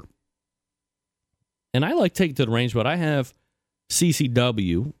year. And I like taking to the range, but I have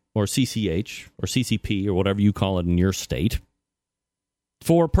CCW or CCH or CCP or whatever you call it in your state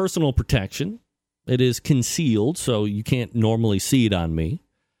for personal protection. It is concealed, so you can't normally see it on me.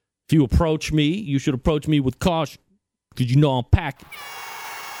 If you approach me, you should approach me with caution because you know I'm packing.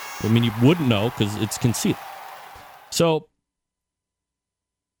 I mean, you wouldn't know because it's concealed. So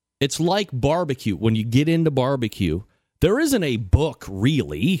It's like barbecue. When you get into barbecue, there isn't a book,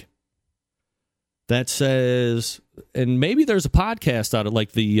 really, that says, and maybe there's a podcast out of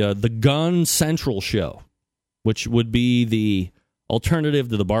like the Gun Central show, which would be the alternative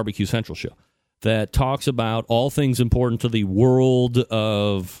to the Barbecue Central show, that talks about all things important to the world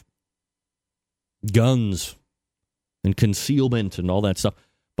of guns and concealment and all that stuff.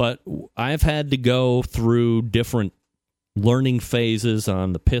 But I've had to go through different learning phases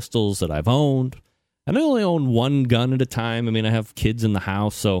on the pistols that I've owned. And I only own one gun at a time. I mean, I have kids in the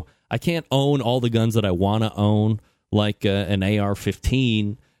house, so I can't own all the guns that I want to own, like an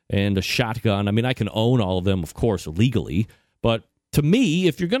AR-15 and a shotgun. I mean, I can own all of them, of course, legally. But to me,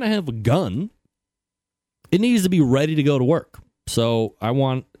 if you're going to have a gun, it needs to be ready to go to work. So I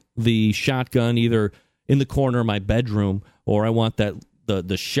want the shotgun either in the corner of my bedroom, or I want that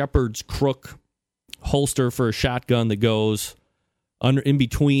the shepherd's crook holster for a shotgun that goes in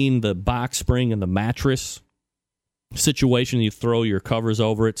between the box spring and the mattress situation. You throw your covers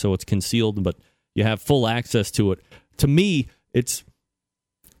over it so it's concealed, but you have full access to it. To me, it's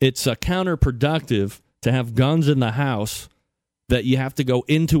counterproductive to have guns in the house that you have to go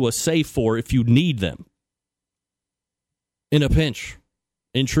into a safe for if you need them in a pinch,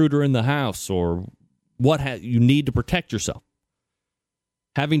 intruder in the house, or what you need to protect yourself.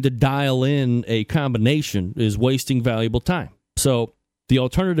 Having to dial in a combination is wasting valuable time. So the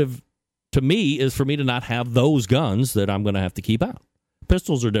alternative to me is for me to not have those guns that I'm going to have to keep out.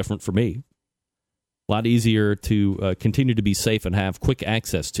 Pistols are different for me. A lot easier to continue to be safe and have quick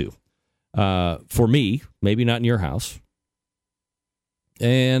access to. For me, maybe not in your house.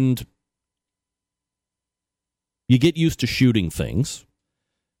 And you get used to shooting things.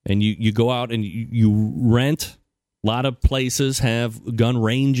 And you go out and you rent. A lot of places have gun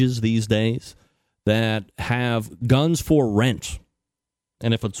ranges these days that have guns for rent.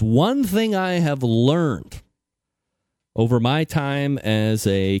 And if it's one thing I have learned over my time as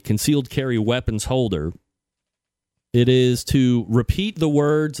a concealed carry weapons holder, it is to repeat the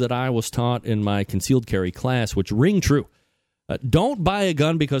words that I was taught in my concealed carry class, which ring true. Don't buy a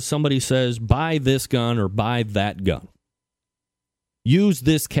gun because somebody says, buy this gun or buy that gun. Use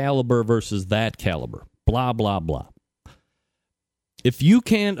this caliber versus that caliber. Blah, blah, blah. If you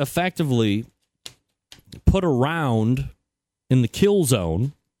can't effectively put a round in the kill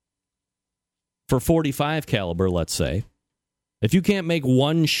zone for .45 caliber, let's say, if you can't make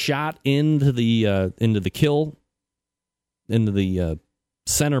one shot into the kill, into the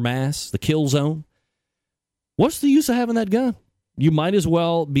center mass, the kill zone, what's the use of having that gun? You might as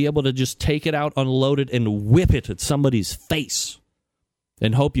well be able to just take it out, unload it, and whip it at somebody's face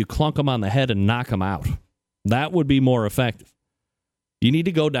and hope you clunk them on the head and knock them out. That would be more effective. You need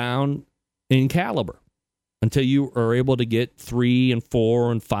to go down in caliber until you are able to get 3 and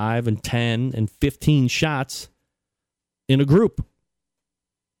 4 and 5 and 10 and 15 shots in a group.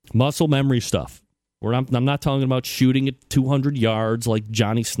 Muscle memory stuff. I'm not talking about shooting at 200 yards like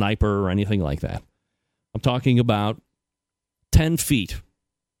Johnny Sniper or anything like that. I'm talking about 10 feet,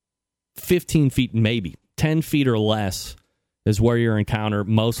 15 feet maybe, 10 feet or less is where your encounter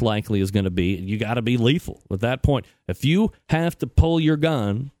most likely is going to be. You got to be lethal at that point. If you have to pull your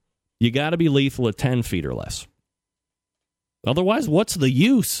gun, you got to be lethal at 10 feet or less. Otherwise, what's the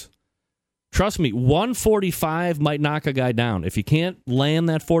use? Trust me, 145 might knock a guy down. If you can't land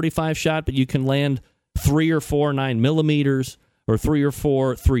that 45 shot, but you can land 3 or 4 9mm, or 3 or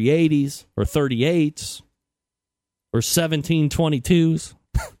 4 380s, or 38s, or 17 22s,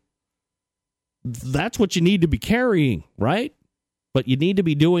 that's what you need to be carrying, right? But you need to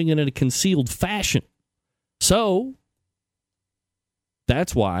be doing it in a concealed fashion. So,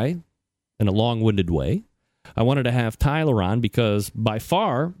 that's why, in a long-winded way, I wanted to have Tyler on, because by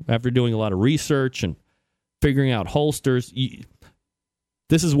far, after doing a lot of research and figuring out holsters,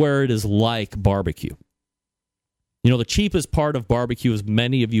 this is where it is like barbecue. You know, the cheapest part of barbecue, as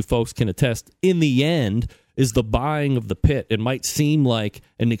many of you folks can attest, in the end, is the buying of the pit. It might seem like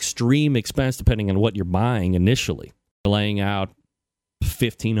an extreme expense depending on what you're buying initially. Laying out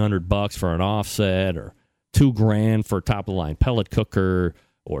 $1,500 for an offset, or $2,000 for a top-of-the-line pellet cooker,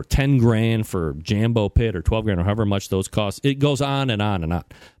 or $10,000 for Jambo pit, or $12,000, or however much those cost. It goes on and on and on.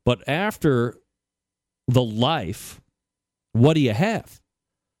 But after the life, what do you have?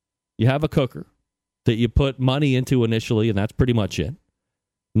 You have a cooker that you put money into initially, and that's pretty much it.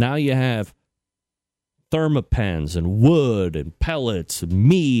 Now you have thermopens and wood and pellets and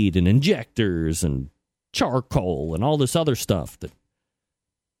meat and injectors and charcoal and all this other stuff that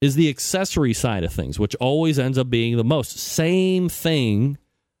is the accessory side of things, which always ends up being the most. Same thing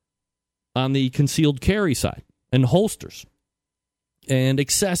on the concealed carry side and holsters. and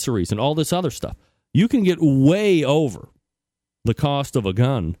accessories and all this other stuff. You can get way over the cost of a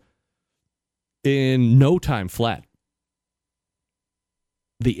gun in no time flat.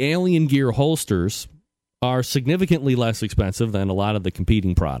 The Alien Gear holsters are significantly less expensive than a lot of the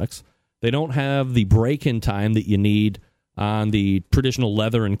competing products. They don't have the break-in time that you need on the traditional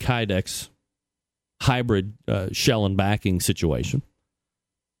leather and Kydex hybrid shell and backing situation,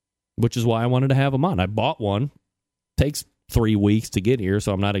 which is why I wanted to have them on. I bought one. Takes 3 weeks to get here,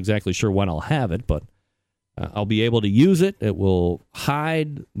 so I'm not exactly sure when I'll have it, but I'll be able to use it. It will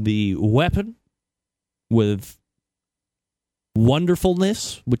hide the weapon with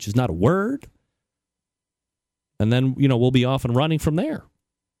wonderfulness, which is not a word. And then, we'll be off and running from there.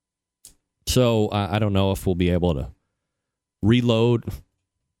 So I don't know if we'll be able to reload.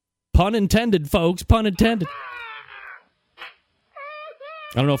 Pun intended, folks. Pun intended.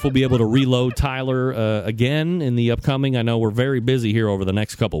 I don't know if we'll be able to reload Tyler again in the upcoming. I know we're very busy here over the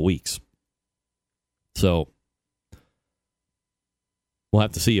next couple weeks. So we'll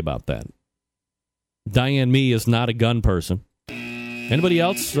have to see about that. Diane Mee is not a gun person. Anybody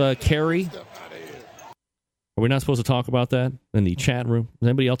else carry? Are we not supposed to talk about that in the chat room? Does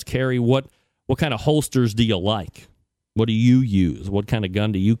anybody else carry? What kind of holsters do you like? What do you use? What kind of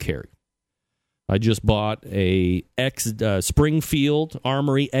gun do you carry? I just bought a Springfield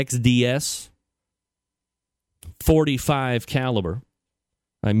Armory XDS 45 caliber.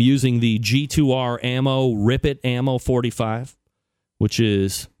 I'm using the G2R ammo, Rip It ammo 45, which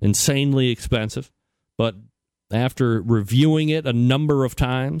is insanely expensive. But after reviewing it a number of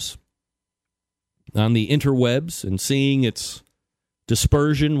times on the interwebs and seeing its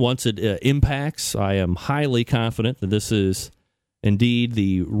dispersion once it impacts, I am highly confident that this is indeed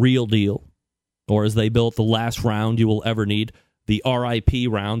the real deal. Or as they built the last round you will ever need, the RIP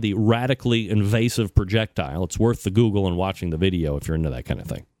round, the radically invasive projectile. It's worth the Google and watching the video if you're into that kind of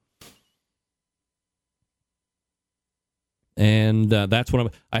thing. And that's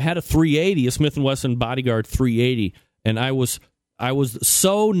what I had a 380, a Smith & Wesson Bodyguard 380, and I was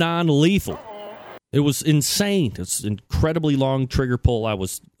so non-lethal. It was insane. It's incredibly long trigger pull. I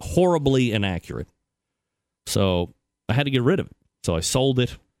was horribly inaccurate. So I had to get rid of it. So I sold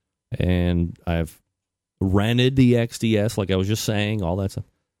it. And I've rented the XDS, like I was just saying, all that stuff.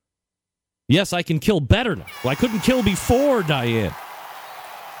 Yes, I can kill better now. Well, I couldn't kill before, Diane.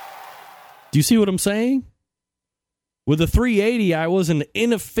 Do you see what I'm saying? With the 380, I was an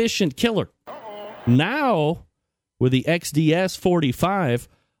inefficient killer. Now, with the XDS 45,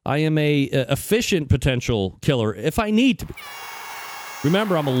 I am a efficient potential killer if I need to be.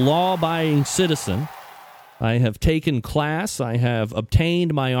 Remember, I'm a law-abiding citizen. I have taken class. I have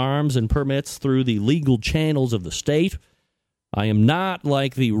obtained my arms and permits through the legal channels of the state. I am not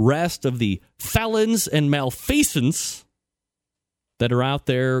like the rest of the felons and malfeasants that are out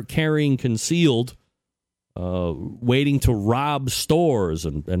there carrying concealed, waiting to rob stores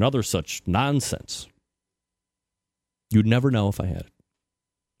and other such nonsense. You'd never know if I had it,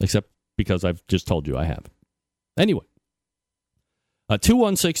 except because I've just told you I have it. Anyway.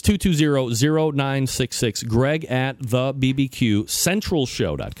 216-220-0966. Greg at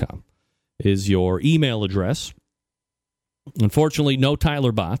thebbqcentralshow.com is your email address. Unfortunately, no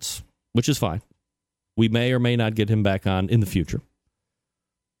Tyler bots, which is fine. We may or may not get him back on in the future.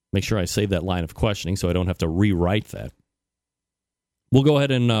 Make sure I save that line of questioning so I don't have to rewrite that. We'll go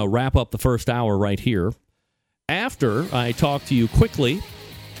ahead and wrap up the first hour right here after I talk to you quickly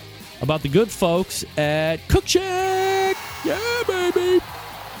about the good folks at CookCheck. Yeah, baby.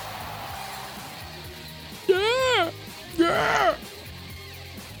 Yeah. Yeah.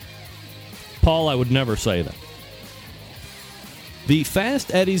 Paul, I would never say that. The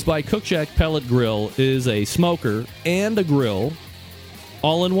Fast Eddie's by CookCheck pellet grill is a smoker and a grill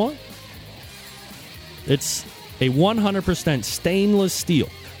all in one. It's a 100% stainless steel,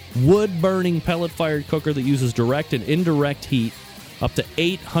 wood-burning pellet-fired cooker that uses direct and indirect heat up to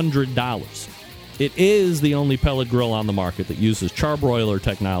 $800. It is the only pellet grill on the market that uses charbroiler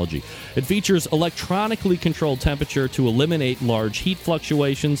technology. It features electronically controlled temperature to eliminate large heat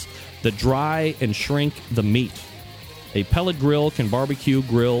fluctuations that dry and shrink the meat. A pellet grill can barbecue,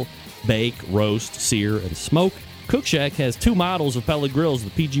 grill, bake, roast, sear, and smoke. CookCheck has two models of pellet grills.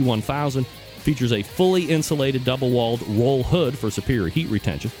 The PG-1000 features a fully insulated double-walled roll hood for superior heat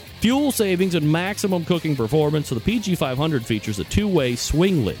retention, fuel savings, and maximum cooking performance. So the PG-500 features a two-way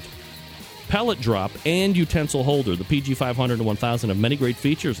swing lid, pellet drop, and utensil holder. The PG-500 and 1000 have many great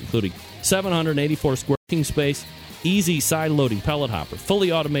features, including 784 square cooking space, easy side-loading pellet hopper,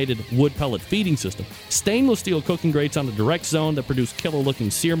 fully automated wood pellet feeding system, stainless steel cooking grates on the direct zone that produce killer-looking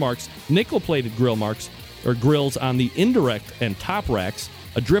sear marks, nickel-plated grill marks, or grills on the indirect and top racks,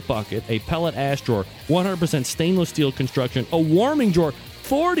 a drip bucket, a pellet ash drawer, 100% stainless steel construction, a warming drawer,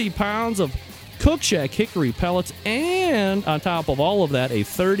 40 pounds of Cook Shack hickory pellets, and on top of all of that, a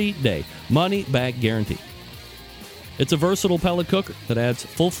 30-day money-back guarantee. It's a versatile pellet cooker that adds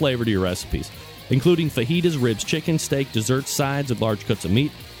full flavor to your recipes, including fajitas, ribs, chicken, steak, desserts, sides, and large cuts of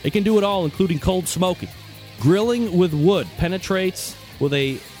meat. It can do it all, including cold smoking. Grilling with wood penetrates with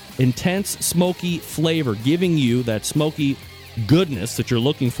a intense smoky flavor, giving you that smoky goodness that you're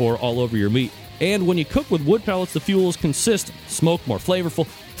looking for all over your meat. And when you cook with wood pellets, the fuel is consistent, smoke more flavorful.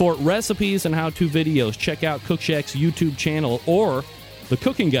 For recipes and how-to videos, check out Cook Shack's YouTube channel or the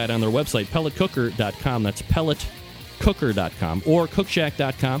cooking guide on their website, pelletcooker.com. That's pelletcooker.com or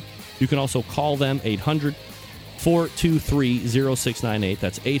cookshack.com. You can also call them 800-423-0698.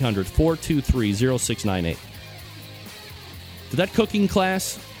 That's 800-423-0698. Did that cooking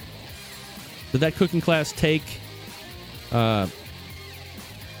class take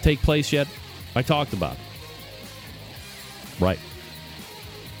place yet? I talked about it. Right.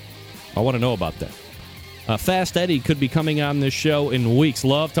 I want to know about that. Fast Eddie could be coming on this show in weeks.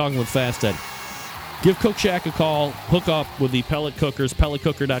 Love talking with Fast Eddie. Give Cook Shack a call. Hook up with the pellet cookers,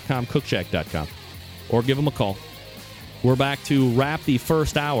 pelletcooker.com, cookshack.com. Or give them a call. We're back to wrap the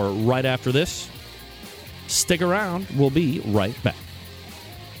first hour right after this. Stick around. We'll be right back.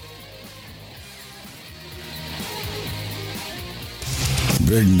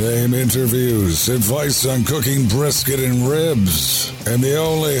 Big name interviews, advice on cooking brisket and ribs, and the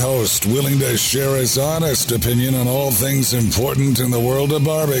only host willing to share his honest opinion on all things important in the world of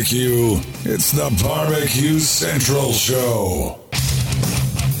barbecue. It's the Barbecue Central Show.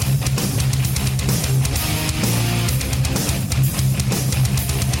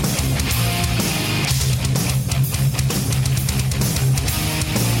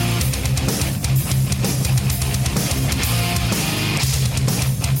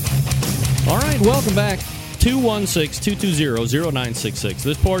 Welcome back. 216-220-0966.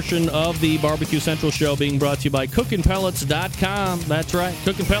 This portion of the Barbecue Central Show being brought to you by cookinpellets.com. That's right,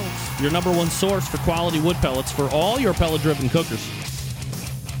 Cookin' Pellets, your number one source for quality wood pellets for all your pellet-driven cookers.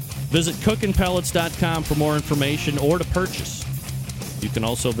 Visit cookinpellets.com for more information or to purchase. You can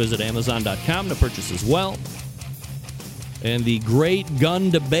also visit amazon.com to purchase as well. And the great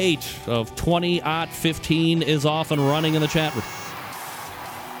gun debate of 20-15 is off and running in the chat room.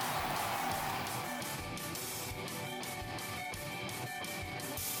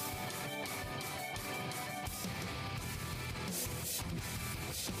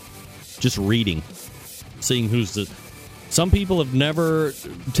 Just reading, seeing who's the... Some people have never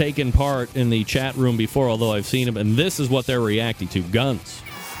taken part in the chat room before, although I've seen them, and this is what they're reacting to. Guns.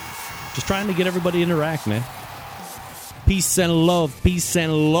 Just trying to get everybody to interact, man. Peace and love. Peace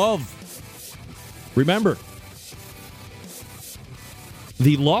and love. Remember,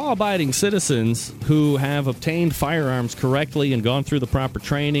 the law-abiding citizens who have obtained firearms correctly and gone through the proper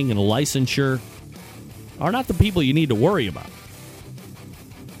training and licensure are not the people you need to worry about.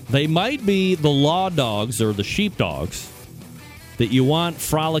 They might be the law dogs or the sheepdogs that you want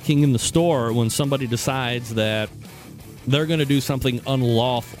frolicking in the store when somebody decides that they're going to do something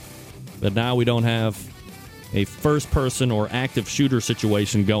unlawful. That now we don't have a first-person or active shooter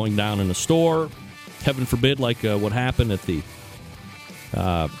situation going down in a store. Heaven forbid, like what happened at the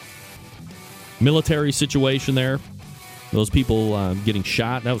military situation there. Those people getting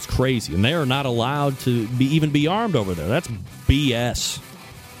shot, that was crazy. And they are not allowed to even be armed over there. That's BS.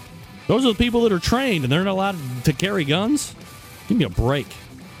 Those are the people that are trained, and they're not allowed to carry guns? Give me a break.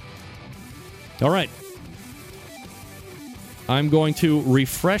 All right. I'm going to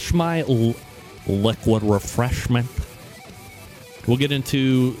refresh my liquid refreshment. We'll get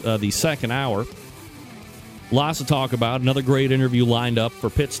into the second hour. Lots to talk about. Another great interview lined up for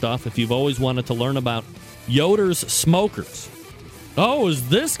Pit Stuff. If you've always wanted to learn about Yoder's Smokers. Oh, is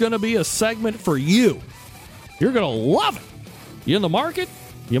this going to be a segment for you? You're going to love it. You in the market?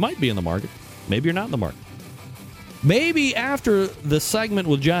 You might be in the market. Maybe you're not in the market. Maybe after the segment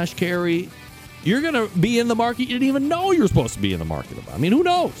with Josh Carey, you're going to be in the market you didn't even know you were supposed to be in the market about. I mean, who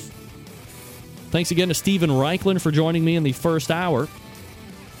knows? Thanks again to Steven Reichland for joining me in the first hour.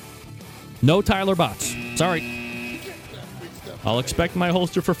 No Tyler Botts. Sorry. I'll expect my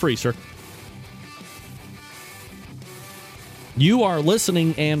holster for free, sir. You are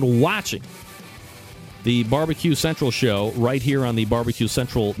listening and watching the Barbecue Central Show right here on the Barbecue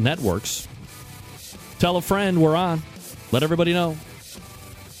Central Networks. Tell a friend we're on. Let everybody know.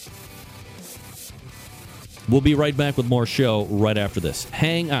 We'll be right back with more show right after this.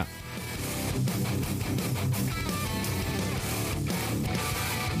 Hang on.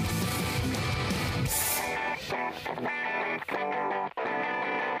 Hi,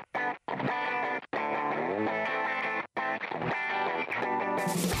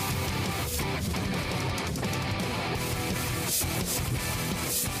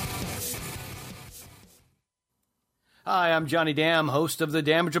 I'm Johnny Dam, host of the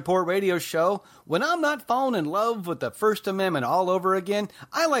Damage Report radio show. When I'm not falling in love with the First Amendment all over again,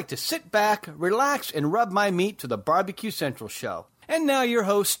 I like to sit back, relax, and rub my meat to the Barbecue Central show. And now your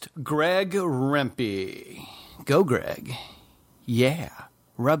host, Greg Rempe. Go, Greg. Yeah,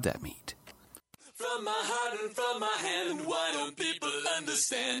 rub that meat. From my heart and from my hand, why don't people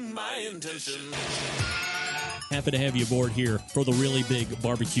understand my intention? Happy to have you aboard here for the really big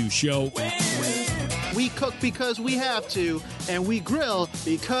barbecue show. We cook because we have to, and we grill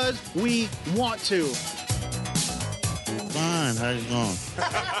because we want to. Fine, how's it going?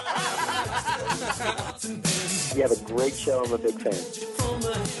 You have a great show. I'm a big fan.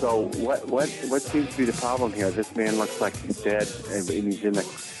 So what seems to be the problem here? This man looks like he's dead, and he's in the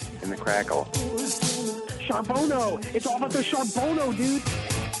crackle. Charbono! It's all about the Charbono, dude!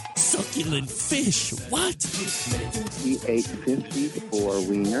 Succulent fish, what? He ate 54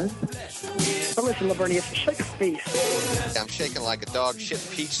 wieners. But listen, Lavernius, shake a face. I'm shaking like a dog shit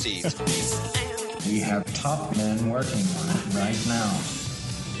peach seeds. We have top men working on it right now.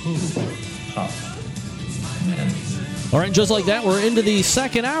 Top men. All right, just like that, we're into the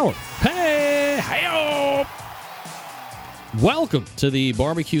second hour. Hey-o! Welcome to the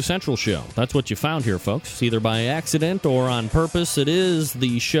Barbecue Central show. That's what you found here, folks. Either by accident or on purpose, it is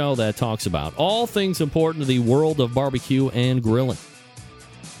the show that talks about all things important to the world of barbecue and grilling.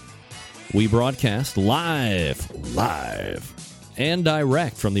 We broadcast live, and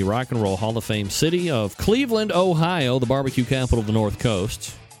direct from the Rock and Roll Hall of Fame city of Cleveland, Ohio, the barbecue capital of the North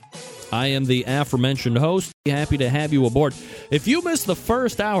Coast. I am the aforementioned host. Happy to have you aboard. If you missed the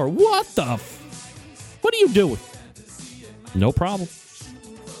first hour, what are you doing? No problem.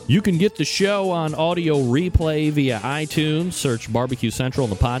 You can get the show on audio replay via iTunes. Search Barbecue Central in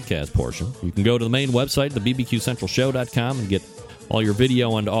the podcast portion. You can go to the main website, thebbqcentralshow.com, and get all your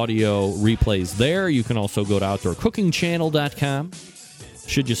video and audio replays there. You can also go to outdoorcookingchannel.com,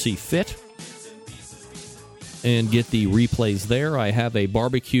 should you see fit, and get the replays there. I have a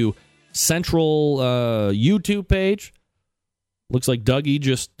Barbecue Central YouTube page. Looks like Dougie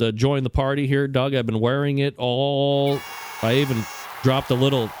just joined the party here. Doug, I've been wearing it all. I even dropped a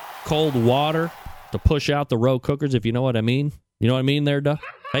little cold water to push out the row cookers, if you know what I mean. You know what I mean there, Doug?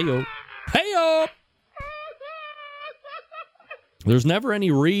 Hey-o. Hey-o! There's never any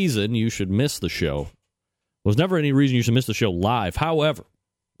reason you should miss the show. There's never any reason you should miss the show live. However,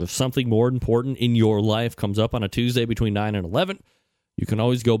 if something more important in your life comes up on a Tuesday between 9 and 11, you can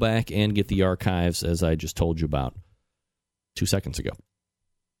always go back and get the archives, as I just told you about 2 seconds ago.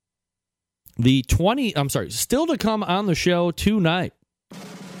 Still to come on the show tonight,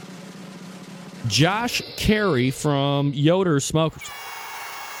 Josh Carey from Yoder Smokers.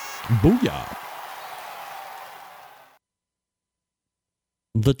 Booyah.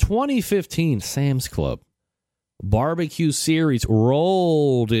 The 2015 Sam's Club Barbecue Series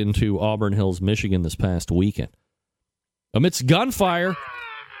rolled into Auburn Hills, Michigan this past weekend. Amidst gunfire.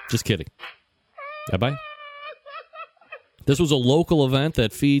 Just kidding. Bye-bye. This was a local event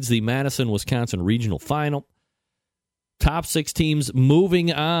that feeds the Madison, Wisconsin Regional Final. Top 6 teams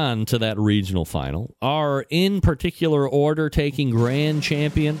moving on to that regional final are, in particular order, taking grand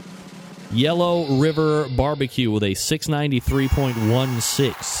champion Yellow River Barbecue with a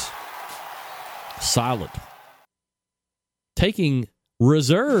 693.16. Solid. Taking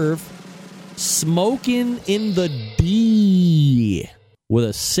reserve, Smokin' in the D with a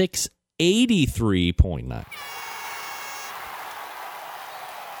 683.9.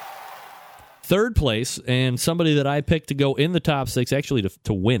 Third place, and somebody that I picked to go in the top 6, actually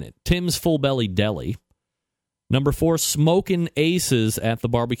to win it, Tim's Full Belly Deli. Number 4, Smokin' Aces at the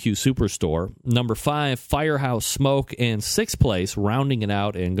Barbecue Superstore. Number 5, Firehouse Smoke. And 6th place, rounding it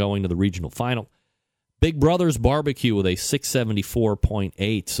out and going to the regional final, Big Brothers Barbecue with a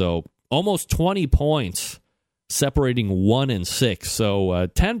 674.8. So almost 20 points separating 1 and 6. So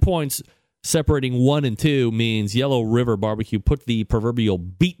 10 points separating 1 and 2 means Yellow River Barbecue put the proverbial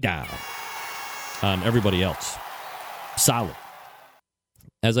beat down on everybody else. Solid.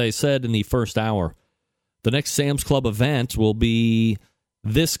 As I said in the first hour, the next Sam's Club event will be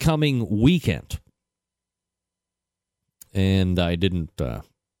this coming weekend. And I didn't... come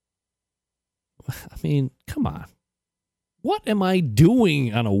on. What am I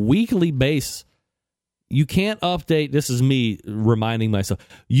doing on a weekly basis? You can't update... This is me reminding myself.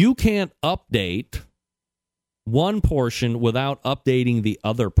 You can't update one portion without updating the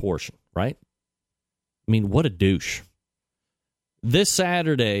other portion, right? I mean, what a douche. This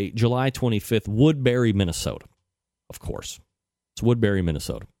Saturday, July 25th, Woodbury, Minnesota. Of course. It's Woodbury,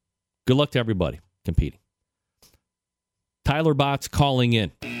 Minnesota. Good luck to everybody competing. Tyler Botts calling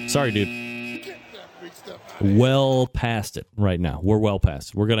in. Sorry, dude. Well past it right now. We're well past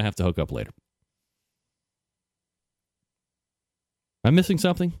it. We're going to have to hook up later. Am I missing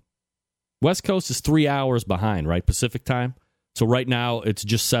something? West Coast is 3 hours behind, right? Pacific time. So right now, it's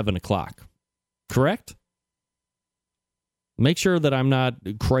just 7 o'clock. Correct? Make sure that I'm not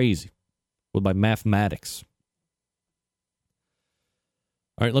crazy with my mathematics.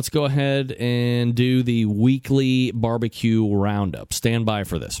 All right, let's go ahead and do the weekly barbecue roundup. Stand by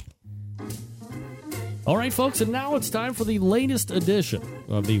for this. All right, folks, and now it's time for the latest edition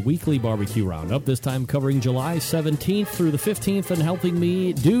of the weekly barbecue roundup, this time covering July 17th through the 15th, and helping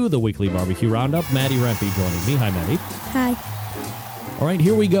me do the weekly barbecue roundup, Maddie Rempe joining me. Hi, Maddie. Hi. All right,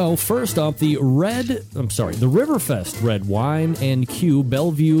 here we go. First up, the Riverfest Red Wine and Q,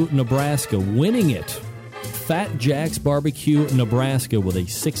 Bellevue, Nebraska, winning it. Fat Jack's Barbecue, Nebraska, with a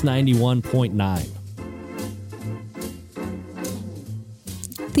 691.9.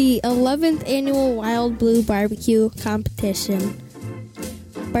 The 11th Annual Wild Blue Barbecue Competition.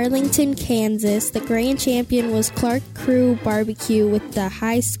 Burlington, Kansas. The grand champion was Clark Crew Barbecue with the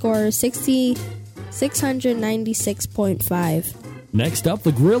high score of 696.5. Next up,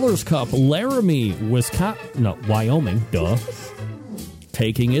 the Grillers Cup, Laramie, Wyoming,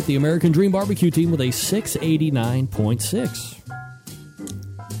 taking it, the American Dream Barbecue team with a 689.6.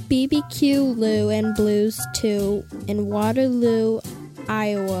 BBQ Lou and Blues 2 in Waterloo,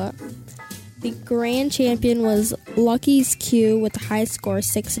 Iowa. The grand champion was Lucky's Q with a high score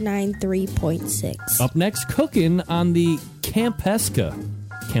 693.6. Up next, cooking on the Campesca?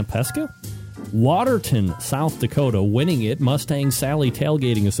 Waterton, South Dakota, winning it, Mustang Sally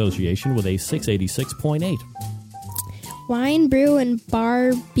Tailgating Association with a 686.8. Wine Brew and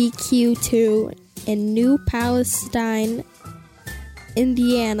Barbecue 2 in New Palestine,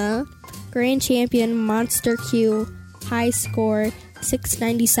 Indiana. Grand champion Monster Q, high score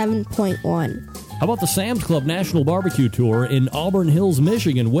 697.1. How about the Sam's Club National Barbecue Tour in Auburn Hills,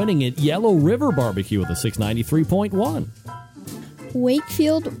 Michigan, winning it, Yellow River Barbecue with a 693.1.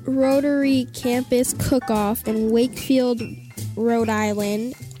 Wakefield Rotary Campus Cook-Off in Wakefield, Rhode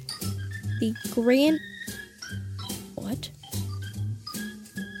Island. The grand... What?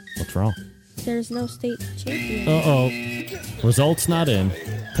 What's wrong? There's no state champion. Uh-oh. Results not in.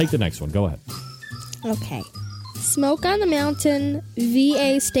 Take the next one. Go ahead. Okay. Smoke on the Mountain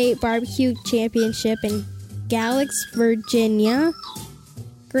VA State Barbecue Championship in Galax, Virginia.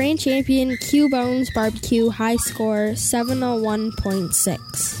 Grand champion Q-Bones Barbecue, high score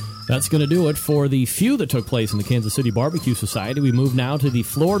 701.6. That's going to do it for the few that took place in the Kansas City Barbecue Society. We move now to the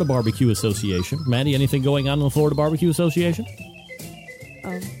Florida Barbecue Association. Maddie, anything going on in the Florida Barbecue Association?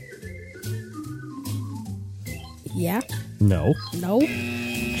 Yeah. No. No.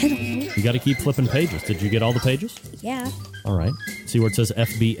 I don't know. You got to keep flipping pages. Did you get all the pages? Yeah. All right. See where it says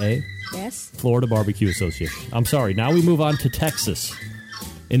FBA? Yes. Florida Barbecue Association. I'm sorry. Now we move on to Texas.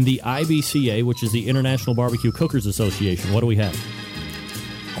 In the IBCA, which is the International Barbecue Cookers Association, what do we have?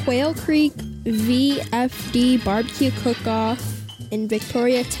 Quail Creek VFD Barbecue Cook-Off in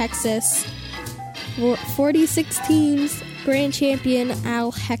Victoria, Texas. 46 teams. Grand champion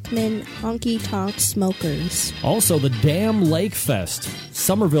Al Heckman Honky Tonk Smokers. Also, the Dam Lake Fest,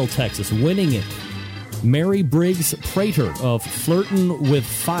 Somerville, Texas, winning it. Mary Briggs Prater of Flirtin' with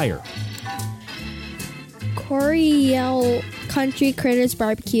Fire. Coryell Country Critters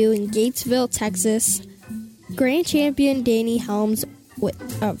Barbecue in Gatesville, Texas. Grand champion Danny Helms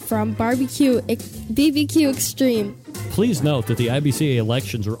from BBQ Extreme. Please note that the IBCA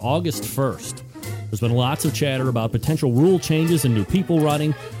elections are August 1st. There's been lots of chatter about potential rule changes and new people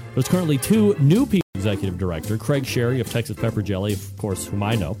running. There's currently 2 new people. Executive Director Craig Sherry of Texas Pepper Jelly, of course, whom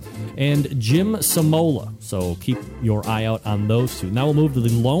I know, and Jim Samola. So keep your eye out on those 2. Now we'll move to the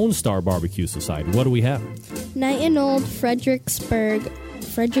Lone Star Barbecue Society. What do we have? Night and Old Fredericksburg,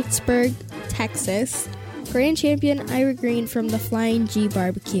 Texas. Grand champion Ira Green from the Flying G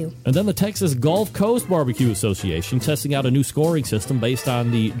Barbecue. And then the Texas Gulf Coast Barbecue Association testing out a new scoring system based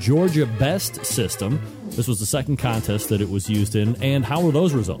on the Georgia Best system. This was the second contest that it was used in. And how were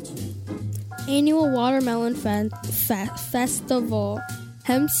those results? Annual Watermelon Festival,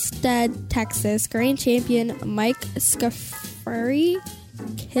 Hempstead, Texas. Grand champion Mike Scafari,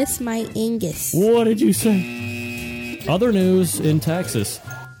 Kiss My Angus. What did you say? Other news in Texas.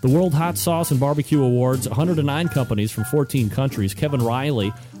 The World Hot Sauce and Barbecue Awards, 109 companies from 14 countries. Kevin Riley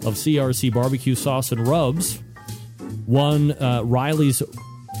of CRC Barbecue Sauce and Rubs won Riley's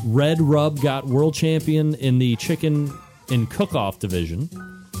Red Rub got world champion in the chicken and cook-off division,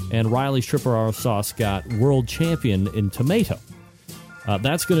 and Riley's Triple R sauce got world champion in tomato.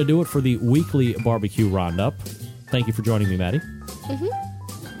 That's going to do it for the weekly barbecue roundup. Thank you for joining me, Maddie.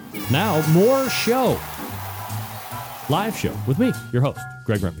 Mm-hmm. Now, more show. Live show with me, your host,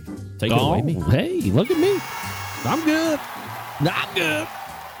 Greg Rempe. Take it away, me. Hey, look at me. I'm good. I'm good.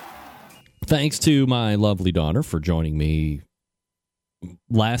 Thanks to my lovely daughter for joining me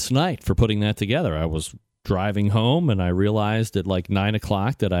last night for putting that together. I was driving home, and I realized at like 9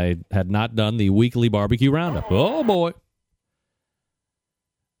 o'clock that I had not done the weekly barbecue roundup. Oh, boy.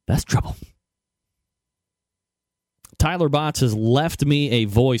 That's trouble. Tyler Botts has left me a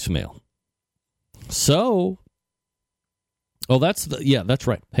voicemail. So, that's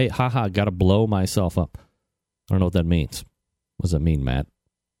right. Hey, haha, got to blow myself up. I don't know what that means. What does that mean, Matt?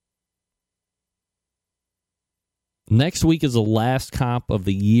 Next week is the last comp of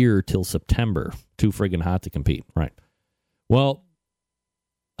the year till September. Too friggin' hot to compete. Right. Well,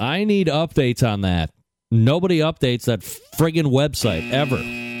 I need updates on that. Nobody updates that friggin' website ever.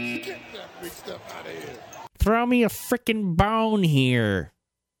 Get that big stuff out of here. Throw me a frickin' bone here.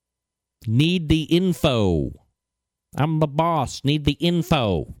 Need the info. I'm the boss. Need the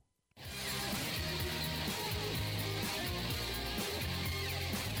info.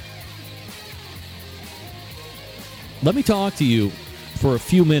 Let me talk to you for a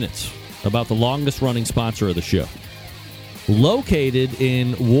few minutes about the longest-running sponsor of the show. Located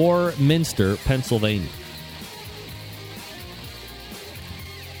in Warminster, Pennsylvania.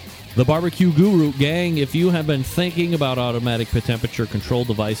 The Barbecue Guru, gang, if you have been thinking about automatic temperature control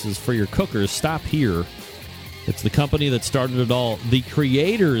devices for your cookers, stop here. It's the company that started it all. The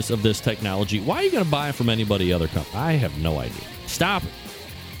creators of this technology. Why are you going to buy it from anybody other company? I have no idea. Stop it.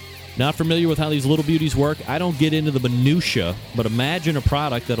 Not familiar with how these little beauties work? I don't get into the minutia, but imagine a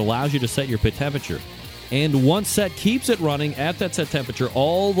product that allows you to set your pit temperature. And once set, keeps it running at that set temperature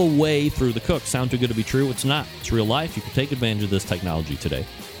all the way through the cook. Sound too good to be true? It's not. It's real life. You can take advantage of this technology today.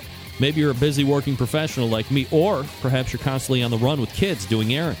 Maybe you're a busy working professional like me, or perhaps you're constantly on the run with kids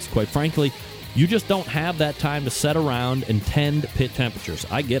doing errands. Quite frankly, you just don't have that time to set around and tend pit temperatures.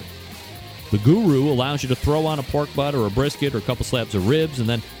 I get it. The Guru allows you to throw on a pork butt or a brisket or a couple slabs of ribs, and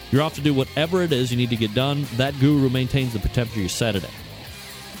then you're off to do whatever it is you need to get done. That Guru maintains the temperature you set it at.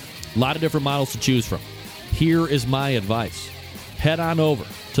 A lot of different models to choose from. Here is my advice. Head on over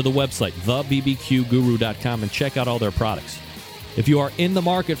to the website, thebbqguru.com, and check out all their products. If you are in the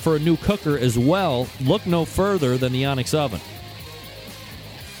market for a new cooker as well, look no further than the Onyx Oven.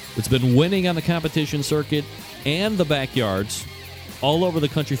 It's been winning on the competition circuit and the backyards all over the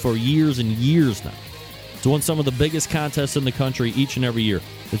country for years and years now. It's won some of the biggest contests in the country each and every year.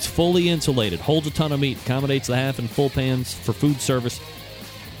 It's fully insulated, holds a ton of meat, accommodates the half and full pans for food service.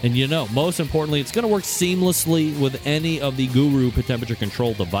 And most importantly, it's going to work seamlessly with any of the Guru pit temperature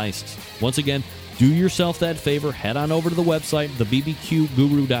control devices. Once again, do yourself that favor. Head on over to the website,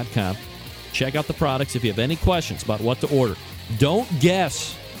 thebbqguru.com. Check out the products. If you have any questions about what to order, don't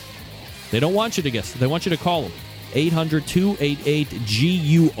guess. They don't want you to guess. They want you to call them.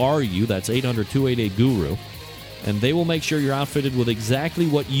 800-288-GURU. That's 800-288-GURU. And they will make sure you're outfitted with exactly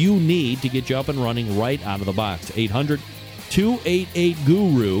what you need to get you up and running right out of the box.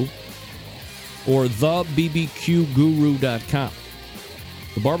 800-288-GURU or thebbqguru.com.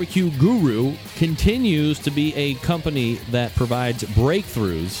 The Barbecue Guru continues to be a company that provides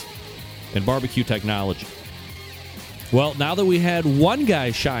breakthroughs in barbecue technology. Well, now that we had one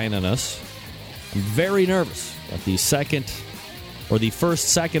guy shine on us, I'm very nervous that the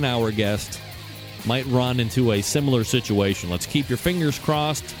first second hour guest might run into a similar situation. Let's keep your fingers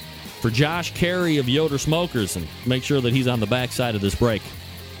crossed for Josh Carey of Yoder Smokers and make sure that he's on the backside of this break.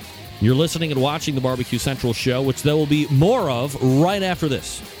 You're listening and watching the Barbecue Central show, which there will be more of right after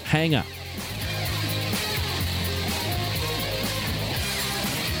this. Hang on.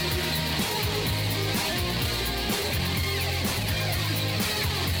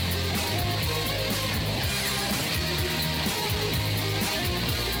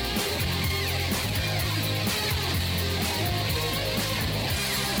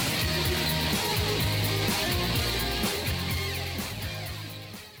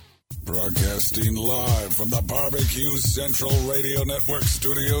 Broadcasting live from the Barbecue Central Radio Network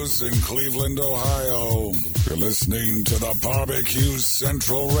studios in Cleveland, Ohio. You're listening to the Barbecue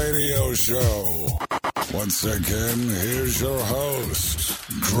Central Radio Show. Once again, here's your host,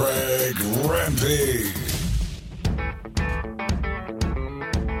 Greg Rempe.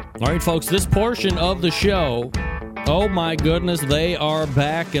 All right, folks, this portion of the show, oh my goodness, they are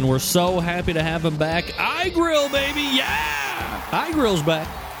back, and we're so happy to have them back. iGrill, baby, yeah! iGrill's back.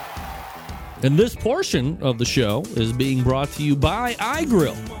 And this portion of the show is being brought to you by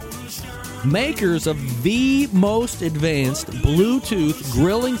iGrill, makers of the most advanced Bluetooth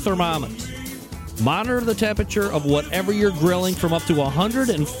grilling thermometers. Monitor the temperature of whatever you're grilling from up to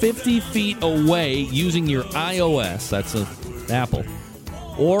 150 feet away using your iOS, that's an Apple,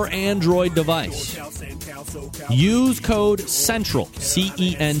 or Android device. Use code CENTRAL,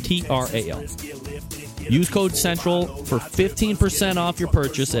 CENTRAL. Use code CENTRAL for 15% off your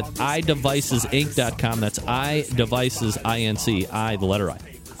purchase at iDevicesInc.com. That's iDevices, I-N-C, I, the letter I.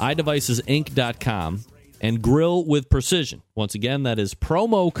 iDevicesinc.com, and grill with precision. Once again, that is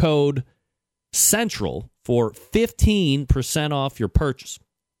promo code CENTRAL for 15% off your purchase.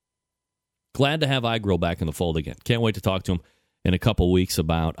 Glad to have iGrill back in the fold again. Can't wait to talk to him in a couple weeks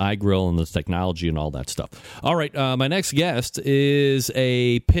about iGrill and the technology and all that stuff. All right, my next guest is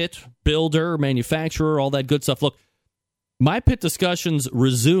a pit builder, manufacturer, all that good stuff. Look, my pit discussions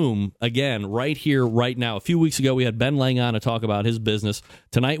resume again right here, right now. A few weeks ago, we had Ben Lang on to talk about his business.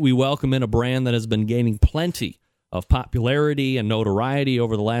 Tonight, we welcome in a brand that has been gaining plenty of popularity and notoriety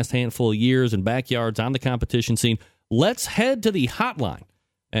over the last handful of years in backyards on the competition scene. Let's head to the hotline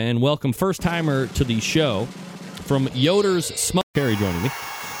and welcome first-timer to the show from Yoder's Smoke. Carey joining me.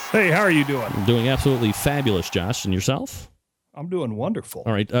 Hey, how are you doing? I'm doing absolutely fabulous, Josh. And yourself? I'm doing wonderful.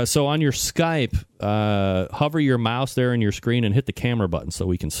 All right. So on your Skype, hover your mouse there on your screen and hit the camera button so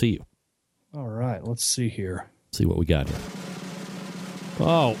we can see you. All right. Let's see here. See what we got here.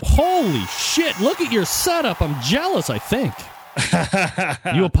 Oh, holy shit. Look at your setup. I'm jealous, I think.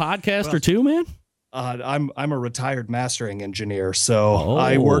 You a podcaster too, man? I'm a retired mastering engineer, so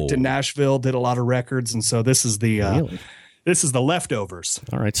I worked in Nashville, did a lot of records, and so this is the this is the leftovers.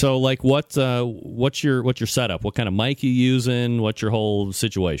 All right, so like what's your setup? What kind of mic you using? What's your whole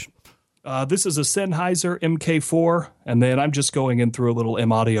situation? This is a Sennheiser MK4, and then I'm just going in through a little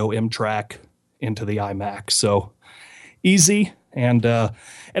M-Audio M-Track into the iMac. So easy. And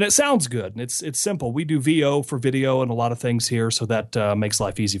it sounds good. It's simple. We do VO for video and a lot of things here, so that makes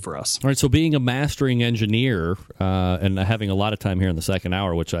life easy for us. All right, so being a mastering engineer and having a lot of time here in the second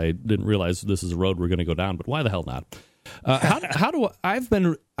hour, which I didn't realize this is a road we're going to go down, but why the hell not? I've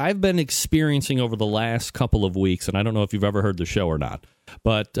been experiencing over the last couple of weeks, and I don't know if you've ever heard the show or not,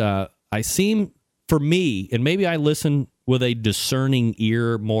 but I seem, for me, and maybe I listen with a discerning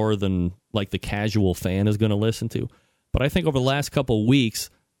ear more than like the casual fan is going to listen to. But I think over the last couple of weeks,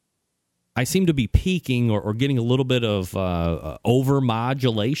 I seem to be peaking or getting a little bit of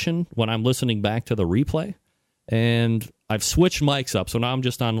over-modulation when I'm listening back to the replay. And I've switched mics up, so now I'm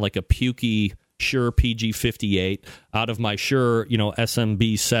just on like a pukey Shure PG58 out of my Shure,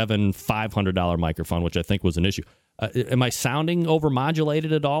 SMB7 $500 microphone, which I think was an issue. Am I sounding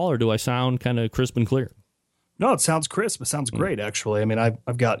over-modulated at all, or do I sound kind of crisp and clear? No, it sounds crisp. It sounds great, actually. I mean,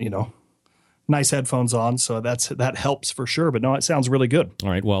 I've got, nice headphones on, so that helps for sure. But no, it sounds really good. All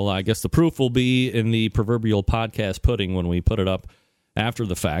right. Well, I guess the proof will be in the proverbial podcast pudding when we put it up after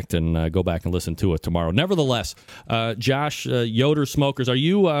the fact and go back and listen to it tomorrow. Nevertheless, Josh, Yoder Smokers, are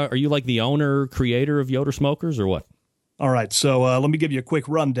you like the owner, creator of Yoder Smokers, or what? All right. So let me give you a quick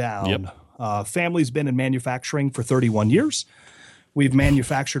rundown. Yep. Family's been in manufacturing for 31 years. We've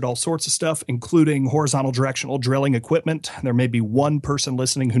manufactured all sorts of stuff, including horizontal directional drilling equipment. There may be one person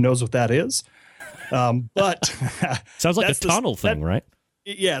listening who knows what that is. But sounds like a tunnel thing, right?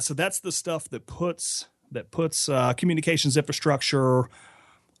 Yeah. So that's the stuff that puts communications infrastructure,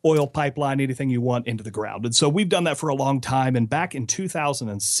 oil pipeline, anything you want into the ground. And so we've done that for a long time. And back in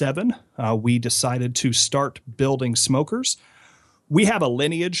 2007, we decided to start building smokers. We have a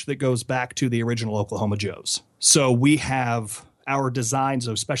lineage that goes back to the original Oklahoma Joes. So we have our designs,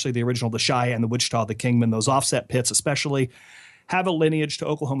 especially the original, the Cheyenne, the Wichita, the Kingman, those offset pits especially, have a lineage to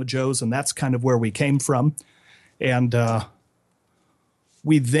Oklahoma Joes, and that's kind of where we came from. And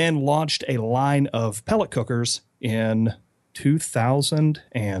we then launched a line of pellet cookers in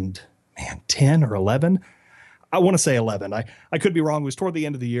 2010 or 11. I want to say 11. I could be wrong. It was toward the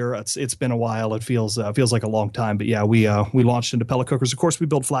end of the year. It's been a while. It feels like a long time. But yeah, we launched into pellet cookers. Of course, we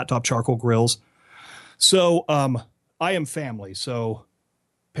build flat top charcoal grills. So I am family. So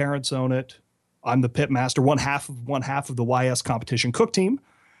parents own it. I'm the pit master, one half of the YS competition cook team.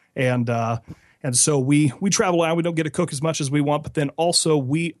 And so we travel around. We don't get to cook as much as we want, but then also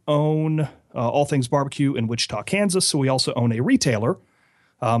we own All Things Barbecue in Wichita, Kansas. So we also own a retailer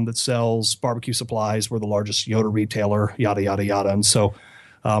that sells barbecue supplies. We're the largest Yoder retailer, yada, yada, yada. And so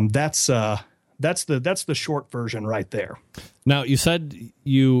that's the short version right there. Now, you said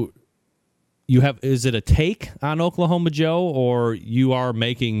you have, is it a take on Oklahoma Joe, or you are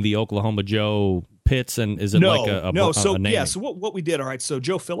making the Oklahoma Joe pits, and is it like a no? a So naming? yeah, so what we did, all right. So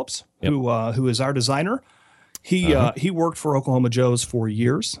Joe Phillips, who is our designer, he worked for Oklahoma Joe's for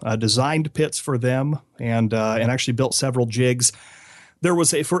years, designed pits for them, and actually built several jigs. There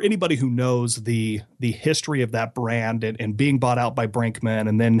was for anybody who knows the history of that brand and being bought out by Brinkman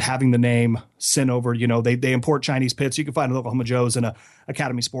and then having the name sent over, they import Chinese pits. You can find Oklahoma Joe's in a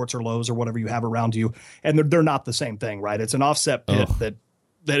Academy Sports or Lowe's or whatever you have around you. And they're not the same thing, right? It's an offset pit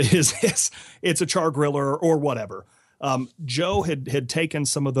that is, it's a char griller or whatever. Joe had taken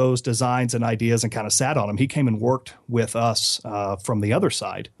some of those designs and ideas and kind of sat on them. He came and worked with us from the other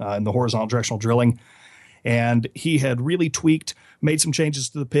side in the horizontal directional drilling. And he had really tweaked, made some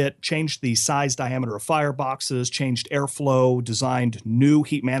changes to the pit, changed the size diameter of fireboxes, changed airflow, designed new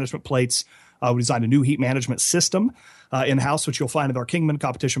heat management plates. We designed a new heat management system in-house, which you'll find in our Kingman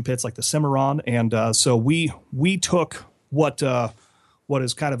competition pits like the Cimarron. And so we took what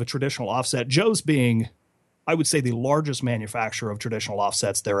is kind of a traditional offset, Joe's being, I would say, the largest manufacturer of traditional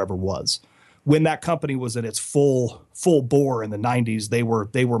offsets there ever was. When that company was at its full bore in the 90s, they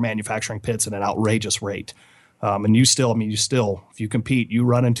were manufacturing pits at an outrageous rate. And you still, if you compete, you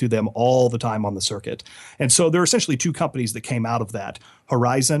run into them all the time on the circuit. And so there are essentially two companies that came out of that.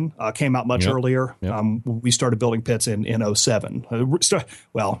 Horizon came out much earlier. Yep. We started building pits in 2007.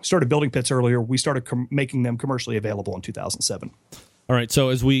 Started building pits earlier. We started making them commercially available in 2007. All right, so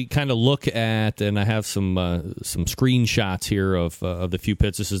as we kind of look at, and I have some screenshots here of the few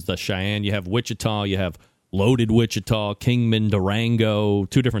pits. This is the Cheyenne. You have Wichita. You have Loaded Wichita, Kingman, Durango,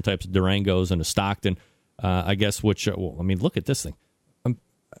 two different types of Durangos, and a Stockton. I guess look at this thing.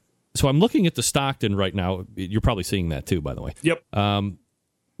 So I'm looking at the Stockton right now. You're probably seeing that too, by the way. Yep.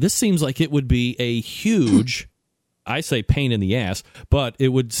 This seems like it would be a huge, I say pain in the ass, but it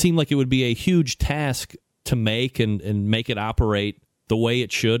would seem like it would be a huge task to make and make it operate the way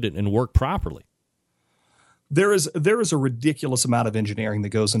it should and work properly. There is a ridiculous amount of engineering that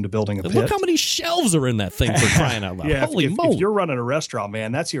goes into building a pit. Look how many shelves are in that thing, for crying out loud. Yeah, Holy moly. If you're running a restaurant,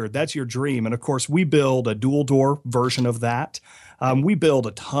 man, that's your dream. And of course, we build a dual door version of that. We build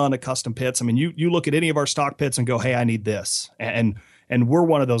a ton of custom pits. I mean, you look at any of our stock pits and go, hey, I need this. And we're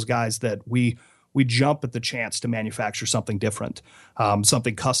one of those guys that we jump at the chance to manufacture something different,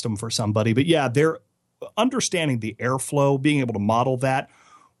 something custom for somebody. But yeah, they're understanding the airflow, being able to model that.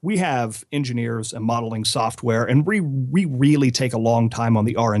 We have engineers and modeling software, and we really take a long time on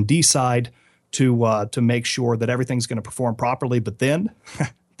the R&D side to make sure that everything's going to perform properly. But then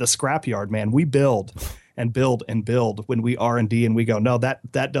the scrapyard, man, we build and build and build when we R&D and we go, no,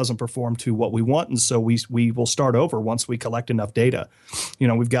 that doesn't perform to what we want. And so we will start over once we collect enough data.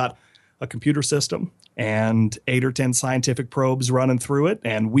 We've got a computer system and 8 or 10 scientific probes running through it.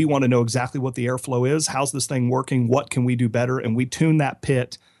 And we want to know exactly what the airflow is. How's this thing working? What can we do better? And we tune that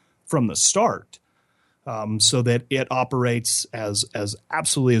pit from the start so that it operates as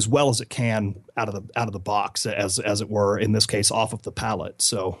absolutely as well as it can out of the box, as it were, in this case, off of the pallet.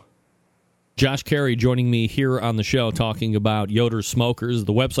 So Josh Carey joining me here on the show talking about Yoder Smokers,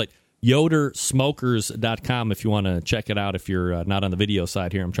 the website yodersmokers.com if you want to check it out. If you're not on the video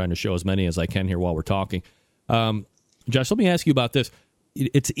side here, I'm trying to show as many as I can here while we're talking. Josh, let me ask you about this.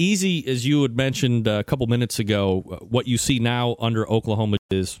 It's easy, as you had mentioned a couple minutes ago, what you see now under Oklahoma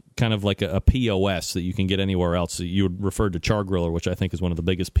is kind of like a POS that you can get anywhere else. You would refer to Char Griller, which I think is one of the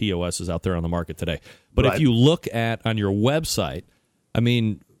biggest POSs out there on the market today. But If you look at on your website, I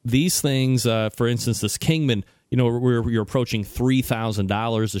mean, these things, for instance, this Kingman, you're approaching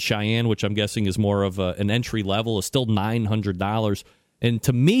 $3,000. The Cheyenne, which I'm guessing is more of an entry level, is still $900. And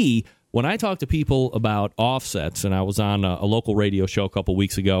to me, when I talk to people about offsets, and I was on a local radio show a couple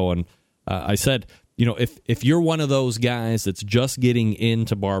weeks ago, and I said, if you're one of those guys that's just getting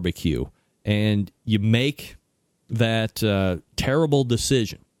into barbecue and you make that terrible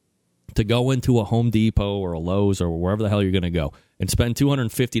decision to go into a Home Depot or a Lowe's or wherever the hell you're going to go and spend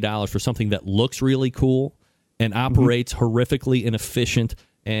 $250 for something that looks really cool and operates horrifically inefficient,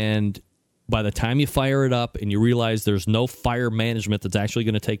 and by the time you fire it up and you realize there's no fire management that's actually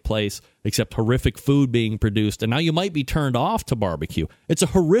going to take place except horrific food being produced, and now you might be turned off to barbecue. It's a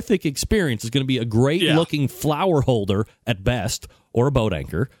horrific experience. It's going to be a great-looking flower holder at best, or a boat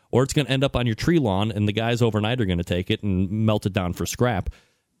anchor, or it's going to end up on your tree lawn, and the guys overnight are going to take it and melt it down for scrap.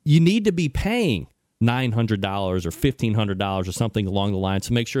 You need to be paying $900 or $1,500 or something along the lines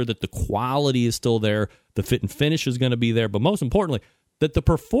to make sure that the quality is still there, the fit and finish is going to be there, but most importantly, that the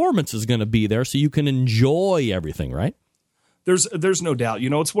performance is going to be there so you can enjoy everything, right? There's no doubt.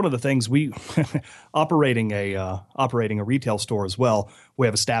 It's one of the things we operating a retail store as well. We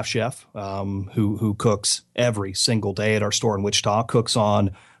have a staff chef who cooks every single day at our store in Wichita. Cooks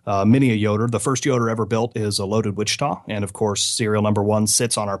on many a Yoder. The first Yoder ever built is a loaded Wichita. And of course, serial number 1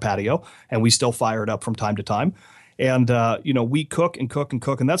 sits on our patio, and we still fire it up from time to time. And, we cook and cook and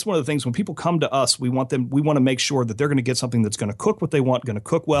cook. And that's one of the things when people come to us, we want to make sure that they're going to get something that's going to cook what they want, going to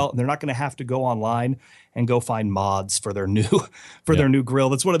cook well, and they're not going to have to go online and go find mods for their new, their new grill.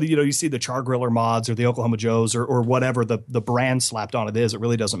 That's one of the, you see the Char Griller mods or the Oklahoma Joe's or whatever the brand slapped on it is. It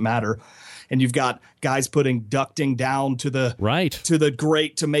really doesn't matter. And you've got guys putting ducting down to the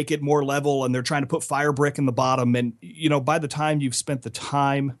grate to make it more level, and they're trying to put fire brick in the bottom. And, by the time you've spent the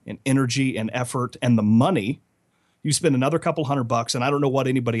time and energy and effort and the money, you spend another couple $100, and I don't know what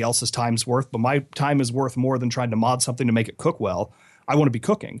anybody else's time's worth, but my time is worth more than trying to mod something to make it cook well. I want to be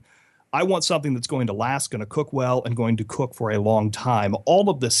cooking. I want something that's going to last, going to cook well, and going to cook for a long time. All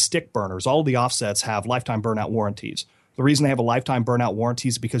of the stick burners, all of the offsets have lifetime burnout warranties. The reason they have a lifetime burnout warranty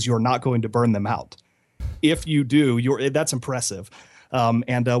is because you're not going to burn them out. If you do, that's impressive.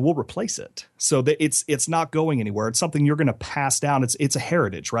 And we'll replace it. So that it's not going anywhere. It's something you're going to pass down. It's a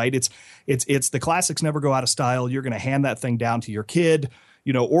heritage, right? It's the classics never go out of style. You're going to hand that thing down to your kid,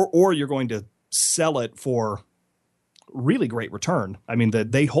 or you're going to sell it for really great return. I mean,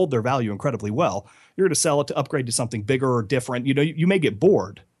 they hold their value incredibly well. You're going to sell it to upgrade to something bigger or different. You may get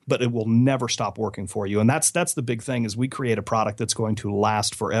bored, but it will never stop working for you. And that's the big thing is we create a product that's going to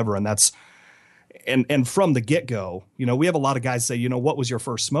last forever. And that's And from the get-go, we have a lot of guys say, what was your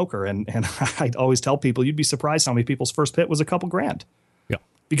first smoker? And I always tell people, you'd be surprised how many people's first pit was a couple grand. Yeah.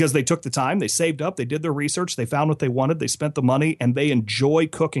 Because they took the time, they saved up, they did their research, they found what they wanted, they spent the money, and they enjoy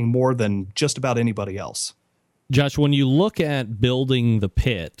cooking more than just about anybody else. Josh, when you look at building the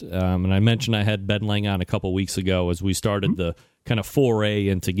pit, and I mentioned I had Ben Lang on a couple weeks ago as we started the kind of foray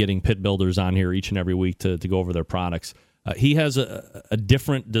into getting pit builders on here each and every week to go over their products. He has a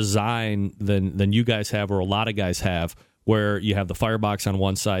different design than you guys have or a lot of guys have, where you have the firebox on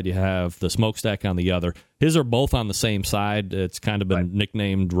one side, you have the smokestack on the other. His are both on the same side. It's kind of been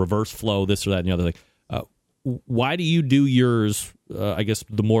nicknamed reverse flow, this or that and the other thing. Why do you do yours, I guess,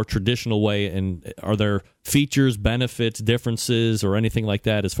 the more traditional way? And are there features, benefits, differences, or anything like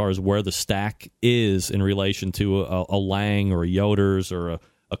that as far as where the stack is in relation to a Lang or a Yoder's or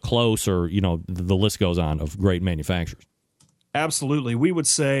a Close or, the list goes on of great manufacturers? Absolutely. We would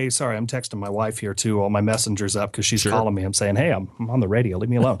say, sorry, I'm texting my wife here too. All my messenger's up because she's calling me. I'm saying, hey, I'm on the radio. Leave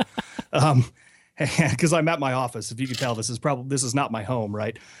me alone. Because I'm at my office. If you could tell, this is not my home,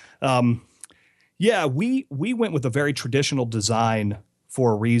 right? We went with a very traditional design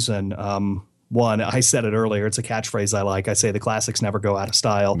for a reason. One, I said it earlier. It's a catchphrase I like. I say the classics never go out of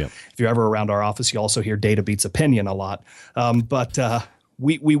style. Yep. If you're ever around our office, you also hear data beats opinion a lot.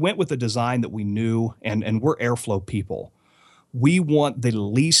 We went with a design that we knew, and we're airflow people. We want the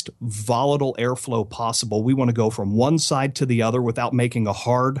least volatile airflow possible. We want to go from one side to the other without making a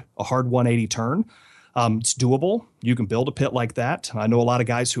hard 180 turn. It's doable. You can build a pit like that. I know a lot of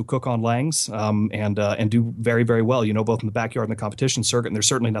guys who cook on Langs and do very, very well, both in the backyard and the competition circuit, and there's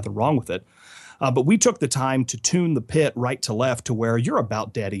certainly nothing wrong with it. But we took the time to tune the pit right to left to where you're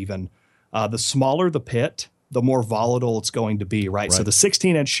about dead even. The smaller the pit, the more volatile it's going to be, right? So the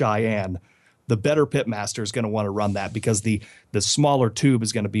 16-inch Cheyenne, the better pit master is going to want to run that because the smaller tube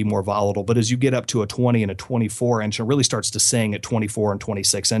is going to be more volatile. But as you get up to a 20 and a 24-inch, it really starts to sing at 24 and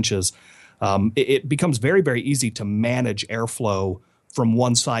 26 inches. It becomes very, very easy to manage airflow from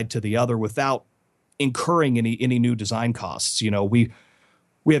one side to the other without incurring any new design costs. We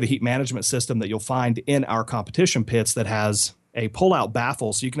have a heat management system that you'll find in our competition pits that has a pull-out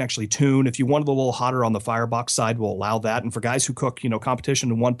baffle, so you can actually tune. If you want it a little hotter on the firebox side, we'll allow that. And for guys who cook,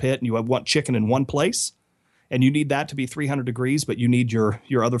 competition in one pit and you want chicken in one place, and you need that to be 300 degrees, but you need your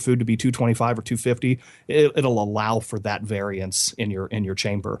other food to be 225 or 250, it'll allow for that variance in your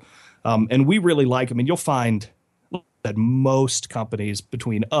chamber. And we really like, you'll find that most companies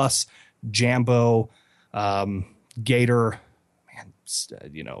between us, Jambo, Gator,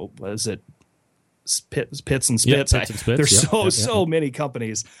 what is it? Pits and Spits. Yeah, Pits and Spits. There's so many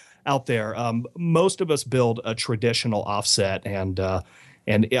companies out there. Most of us build a traditional offset, and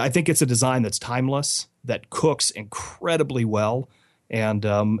I think it's a design that's timeless, that cooks incredibly well, and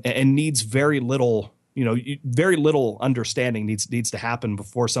needs very little. Very little understanding needs to happen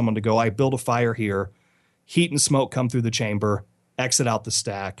before someone to go, I build a fire here, heat and smoke come through the chamber, exit out the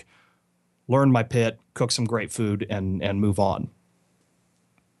stack, learn my pit, cook some great food, and move on.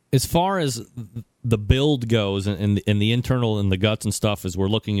 As far as the build goes and the internal and the guts and stuff, as we're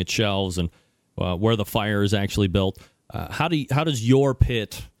looking at shelves and where the fire is actually built, how does your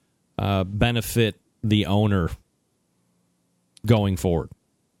pit benefit the owner going forward?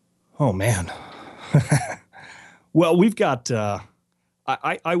 Oh, man. Well, we've got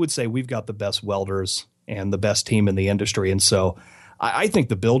I would say we've got the best welders and the best team in the industry. And so I think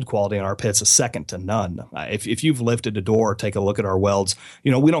the build quality in our pits is second to none. If you've lifted a door, take a look at our welds.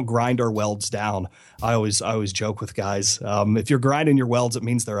 We don't grind our welds down. I always joke with guys, if you're grinding your welds, it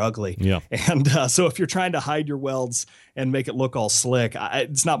means they're ugly. Yeah. And so if you're trying to hide your welds and make it look all slick,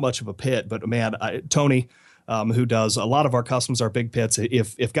 it's not much of a pit. But man, Tony, who does a lot of our customs, our big pits.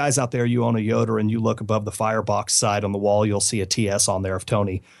 If guys out there, you own a Yoder and you look above the firebox side on the wall, you'll see a TS on there if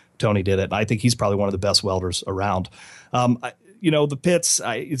Tony did it. I think he's probably one of the best welders around. The pits,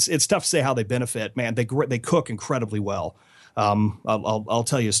 it's tough to say how they benefit. Man, they cook incredibly well. I'll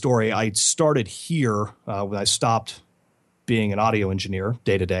tell you a story. I started here when I stopped being an audio engineer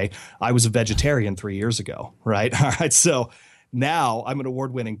day to day. I was a vegetarian 3 years ago, right? All right, so now I'm an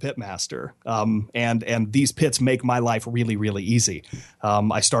award-winning pit master, and these pits make my life really, really easy.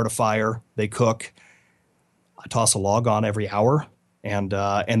 I start a fire, they cook, I toss a log on every hour, and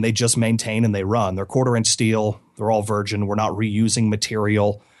they just maintain and they run. They're 1/4-inch steel. They're all virgin. We're not reusing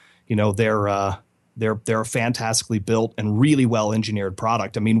material. They're a fantastically built and really well engineered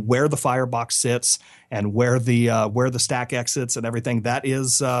product. I mean, where the firebox sits and where the stack exits and everything, that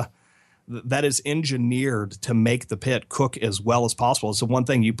is engineered to make the pit cook as well as possible. So one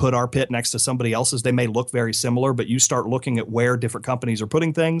thing, you put our pit next to somebody else's, they may look very similar, but you start looking at where different companies are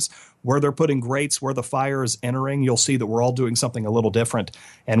putting things, where they're putting grates, where the fire is entering, you'll see that we're all doing something a little different.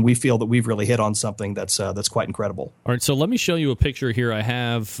 And we feel that we've really hit on something that's quite incredible. All right, so let me show you a picture here. I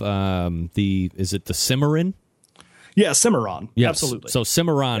have is it the Cimarron? Yeah, Cimarron. Yes. Absolutely. So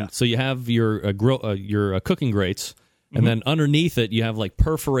Cimarron. Yeah. So you have your cooking grates. And then underneath it, you have like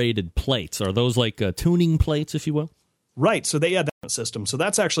perforated plates. Are those like tuning plates, if you will? Right. So they had that system. So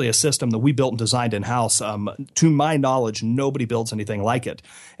that's actually a system that we built and designed in-house. To my knowledge, nobody builds anything like it.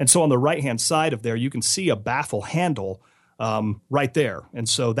 And so on the right-hand side of there, you can see a baffle handle right there. And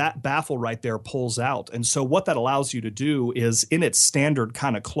so that baffle right there pulls out. And so what that allows you to do is, in its standard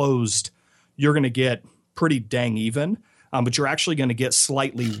kind of closed, you're going to get pretty dang even. But you're actually going to get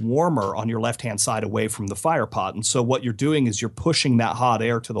slightly warmer on your left-hand side away from the fire pot. And so what you're doing is you're pushing that hot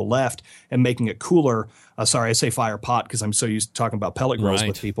air to the left and making it cooler. Sorry, I say fire pot because I'm so used to talking about pellet grills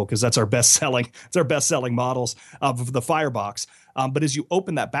with people, because that's our best-selling models of the firebox. But as you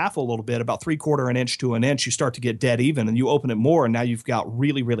open that baffle a little bit, about 3/4 an inch to an inch, you start to get dead even, and you open it more, and now you've got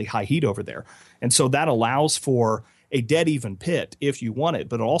really, really high heat over there. And so that allows for a dead even pit if you want it,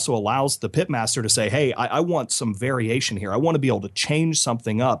 but it also allows the pit master to say, hey, I want some variation here. I want to be able to change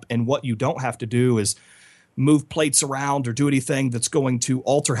something up. And what you don't have to do is move plates around or do anything that's going to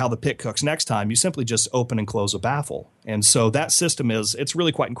alter how the pit cooks next time. You simply just open and close a baffle. And so that system it's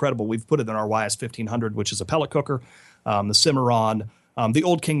really quite incredible. We've put it in our YS 1500, which is a pellet cooker, the Cimarron, the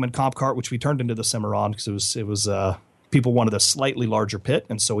old Kingman comp cart, which we turned into the Cimarron because it was people wanted a slightly larger pit.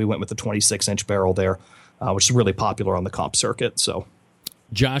 And so we went with the 26-inch barrel there. Which is really popular on the comp circuit. So,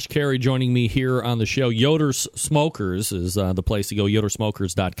 Josh Carey joining me here on the show. Yoder's Smokers is the place to go,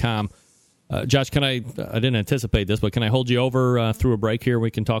 yodersmokers.com. Josh, I didn't anticipate this, but can I hold you over through a break here?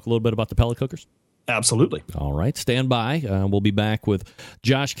 We can talk a little bit about the pellet cookers? Absolutely. All right, stand by. We'll be back with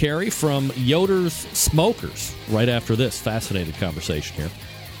Josh Carey from Yoder's Smokers right after this fascinating conversation here.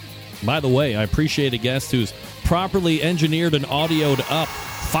 By the way, I appreciate a guest who's properly engineered and audioed up,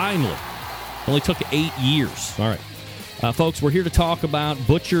 finally. Only took 8 years. All right. Folks, we're here to talk about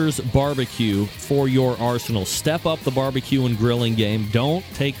Butcher's Barbecue for your arsenal. Step up the barbecue and grilling game. Don't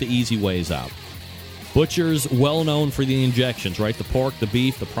take the easy ways out. Butcher's well known for the injections, right? The pork, the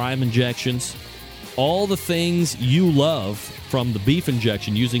beef, the prime injections. All the things you love from the beef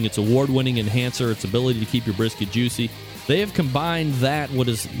injection, using its award-winning enhancer, its ability to keep your brisket juicy. They have combined that, what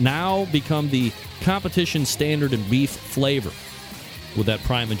has now become the competition standard in beef flavor, with that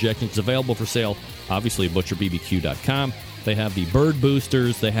prime injection. It's available for sale, obviously, at butcherbbq.com. They have the bird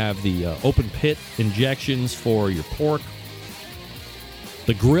boosters. They have the open pit injections for your pork.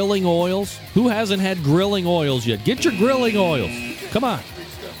 The grilling oils. Who hasn't had grilling oils yet? Get your grilling oils. Come on.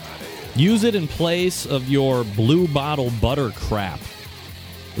 Use it in place of your Blue Bottle butter crap.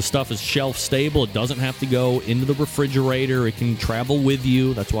 The stuff is shelf stable. It doesn't have to go into the refrigerator. It can travel with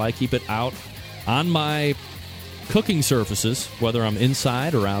you. That's why I keep it out on my cooking surfaces, whether I'm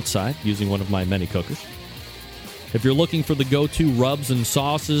inside or outside, using one of my many cookers. If you're looking for the go-to rubs and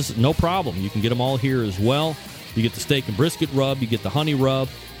sauces, no problem. You can get them all here as well. You get the steak and brisket rub. You get the honey rub.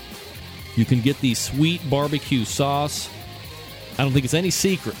 You can get the sweet barbecue sauce. I don't think it's any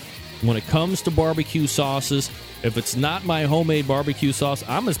secret. When it comes to barbecue sauces, if it's not my homemade barbecue sauce,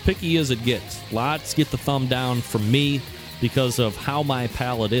 I'm as picky as it gets. Lots get the thumb down from me because of how my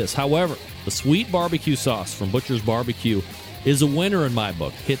palate is. However, the sweet barbecue sauce from Butcher's Barbecue is a winner in my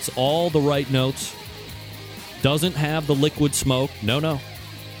book. Hits all the right notes. Doesn't have the liquid smoke. No.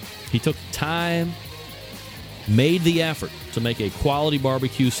 He took time, made the effort to make a quality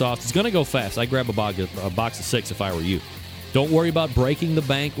barbecue sauce. It's going to go fast. I grab a box of 6 if I were you. Don't worry about breaking the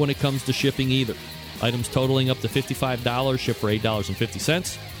bank when it comes to shipping either. Items totaling up to $55 ship for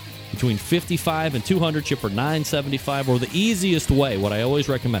 $8.50. Between $55 and $200 ship for $9.75. Or the easiest way, what I always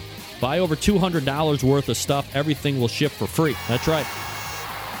recommend, buy over $200 worth of stuff. Everything will ship for free. That's right.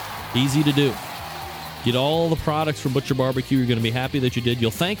 Easy to do. Get all the products from Butcher Barbecue. You're going to be happy that you did. You'll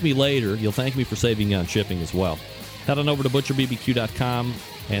thank me later. You'll thank me for saving on shipping as well. Head on over to butcherbbq.com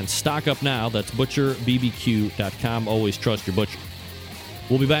and stock up now. That's butcherbbq.com. Always trust your butcher.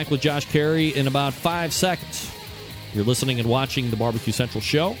 We'll be back with Josh Carey in about 5 seconds. You're listening and watching the Barbecue Central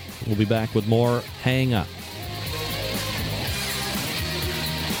Show. We'll be back with more. Hang on.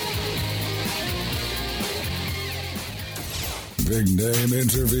 Big name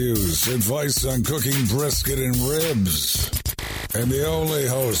interviews, advice on cooking brisket and ribs, and the only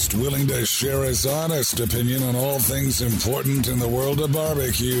host willing to share his honest opinion on all things important in the world of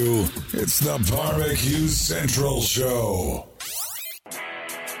barbecue. It's the Barbecue Central Show.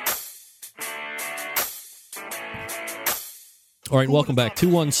 All right, welcome back.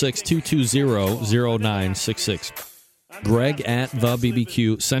 216-220-0966. Greg at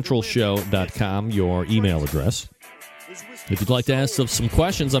thebbqcentralshow.com, your email address. If you'd like to ask us some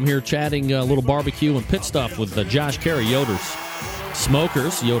questions, I'm here chatting a little barbecue and pit stuff with Josh Carey, Yoder's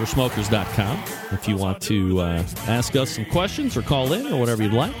Smokers, yodersmokers.com. If you want to ask us some questions or call in or whatever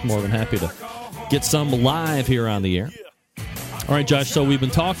you'd like, more than happy to get some live here on the air. All right, Josh, so we've been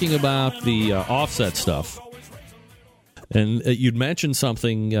talking about the offset stuff. And you'd mentioned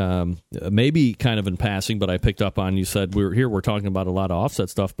something, maybe kind of in passing, but I picked up on. You said we're talking about a lot of offset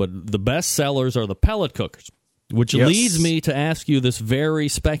stuff, but the best sellers are the pellet cookers. Which leads me to ask you this very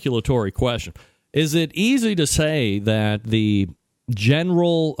speculatory question. Is it easy to say that the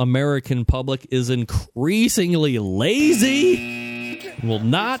general American public is increasingly lazy, will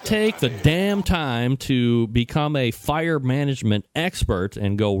not take the damn time to become a fire management expert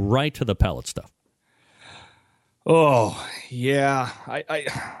and go right to the pellet stuff? Oh, yeah.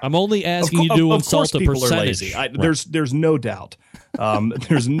 I'm only asking you to insult the percentage. There's no doubt.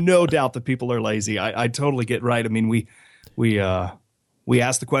 There's no doubt that people are lazy. I totally get right. I mean, we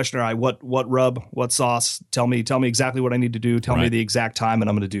ask the questioner, what rub, what sauce? Tell me exactly what I need to do. Tell me the exact time, and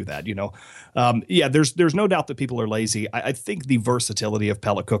I'm going to do that. There's no doubt that people are lazy. I think the versatility of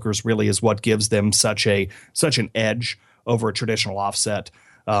pellet cookers really is what gives them such an edge over a traditional offset.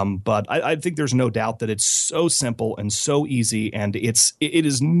 But I think there's no doubt that it's so simple and so easy, and it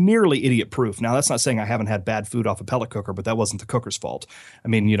is nearly idiot-proof. Now, that's not saying I haven't had bad food off a pellet cooker, but that wasn't the cooker's fault. I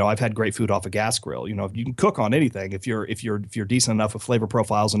mean, I've had great food off a gas grill. You can cook on anything if you're decent enough with flavor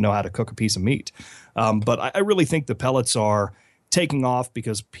profiles and know how to cook a piece of meat. But I really think the pellets are taking off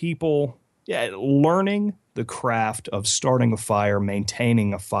because people learning the craft of starting a fire,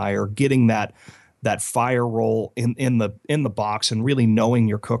 maintaining a fire, getting that fire roll in the box and really knowing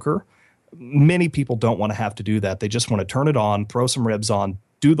your cooker. Many people don't want to have to do that. They just want to turn it on, throw some ribs on,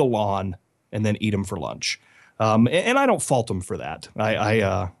 do the lawn, and then eat them for lunch. And I don't fault them for that.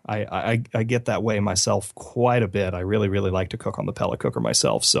 I get that way myself quite a bit. I really, really like to cook on the pellet cooker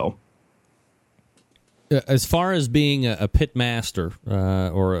myself. So, as far as being a pit master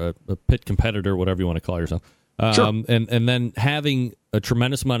or a pit competitor, whatever you want to call yourself, sure. and then having a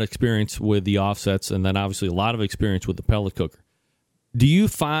tremendous amount of experience with the offsets and then obviously a lot of experience with the pellet cooker, do you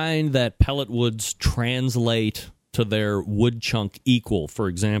find that pellet woods translate to their wood chunk equal? For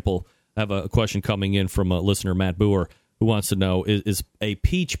example, I have a question coming in from a listener, Matt Boer, who wants to know, is a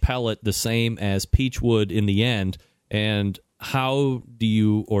peach pellet the same as peach wood in the end? And how do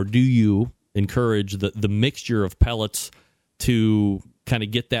you encourage the mixture of pellets to kind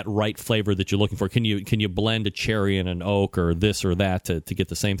of get that right flavor that you're looking for? Can you blend a cherry and an oak or this or that to get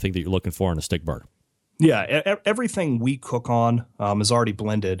the same thing that you're looking for in a stick burner? Yeah, everything we cook on is already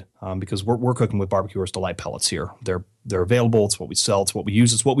blended because we're cooking with Barbecuers Delight pellets here. They're available. It's what we sell. It's what we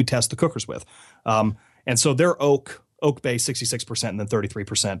use. It's what we test the cookers with. And so they're oak base 66% and then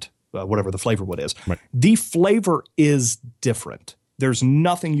 33% whatever the flavor wood is. Right. The flavor is different. There's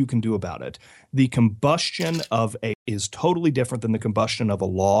nothing you can do about it. The combustion of is totally different than the combustion of a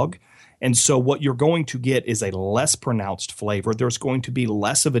log. And so what you're going to get is a less pronounced flavor. There's going to be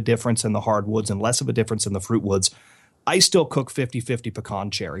less of a difference in the hardwoods and less of a difference in the fruit woods. I still cook 50-50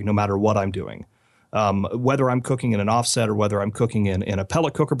 pecan cherry no matter what I'm doing, whether I'm cooking in an offset or whether I'm cooking in a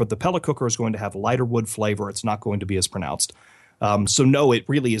pellet cooker. But the pellet cooker is going to have lighter wood flavor. It's not going to be as pronounced. So no, it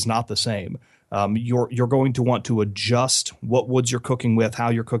really is not the same. you're going to want to adjust what woods you're cooking with, how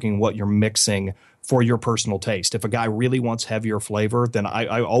you're cooking, what you're mixing for your personal taste. If a guy really wants heavier flavor, then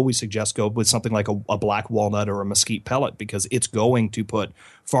I always suggest go with something like a black walnut or a mesquite pellet, because it's going to put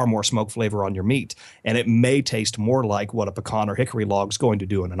far more smoke flavor on your meat. And it may taste more like what a pecan or hickory log is going to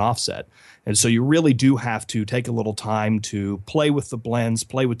do in an offset. And so you really do have to take a little time to play with the blends,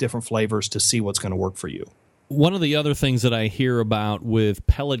 play with different flavors to see what's going to work for you. One of the other things that I hear about with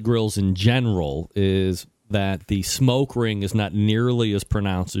pellet grills in general is that the smoke ring is not nearly as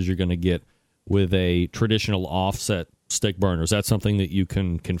pronounced as you're going to get with a traditional offset stick burner. Is that something that you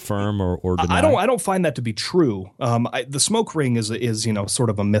can confirm or deny? I don't find that to be true. The smoke ring is sort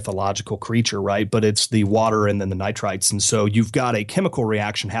of a mythological creature, right? But it's the water and then the nitrites, and so you've got a chemical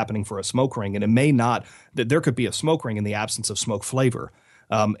reaction happening for a smoke ring, and it may not that there could be a smoke ring in the absence of smoke flavor.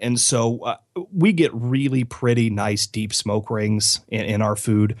 And so we get really pretty nice deep smoke rings in our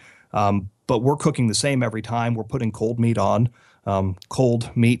food, but we're cooking the same every time. We're putting cold meat on. Cold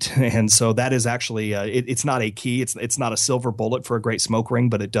meat, and so that is actually it's not a key. It's not a silver bullet for a great smoke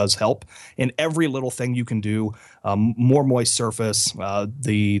ring, but it does help in every little thing you can do. More moist surface,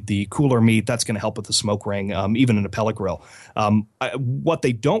 the cooler meat, that's going to help with the smoke ring, even in a pellet grill. What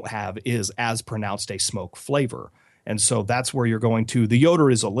they don't have is as pronounced a smoke flavor. And so that's where you're going to. The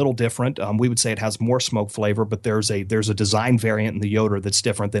Yoder is a little different. We would say it has more smoke flavor, but there's a design variant in the Yoder that's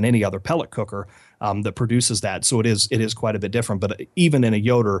different than any other pellet cooker that produces that. So it is quite a bit different. But even in a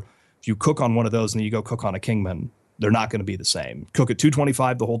Yoder, if you cook on one of those and then you go cook on a Kingman, they're not going to be the same. Cook at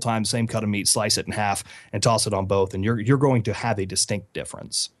 225 the whole time, same cut of meat, slice it in half, and toss it on both, and you're going to have a distinct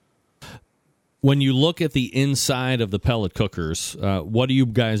difference. When you look at the inside of the pellet cookers, what are you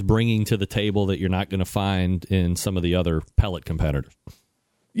guys bringing to the table that you're not going to find in some of the other pellet competitors?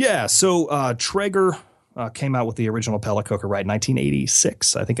 Yeah, so Traeger came out with the original pellet cooker, right,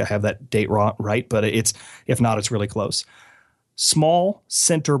 1986. I think I have that date right, but if not, it's really close. Small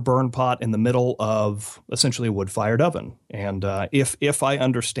center burn pot in the middle of essentially a wood-fired oven. And if I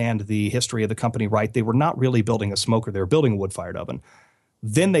understand the history of the company right, they were not really building a smoker. They were building a wood-fired oven.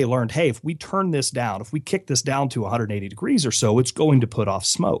 Then they learned, hey, if we turn this down, if we kick this down to 180 degrees or so, it's going to put off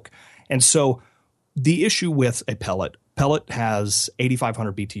smoke. And so the issue with a pellet has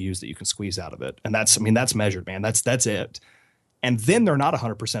 8,500 BTUs that you can squeeze out of it. And that's measured, man. That's it. And then they're not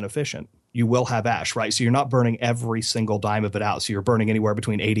 100% efficient. You will have ash, right? So you're not burning every single dime of it out. So you're burning anywhere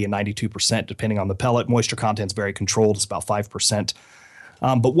between 80 and 92%, depending on the pellet. Moisture content's very controlled. It's about 5%.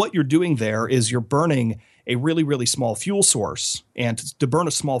 But what you're doing there is you're burning a really, really small fuel source. And to burn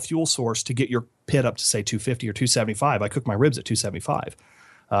a small fuel source to get your pit up to, say, 250 or 275, I cook my ribs at 275.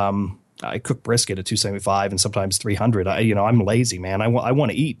 I cook brisket at 275 and sometimes 300. I'm lazy, man. I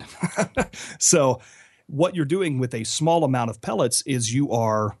want to eat. So what you're doing with a small amount of pellets is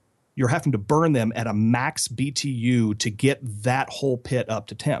you're having to burn them at a max BTU to get that whole pit up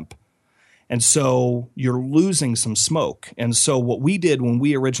to temp. And so you're losing some smoke. And so what we did when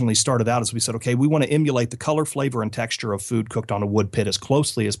we originally started out is we said, okay, we want to emulate the color, flavor, and texture of food cooked on a wood pit as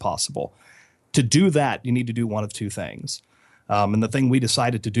closely as possible. To do that, you need to do one of two things. And the thing we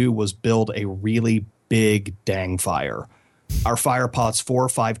decided to do was build a really big dang fire. Our fire pot's 4 or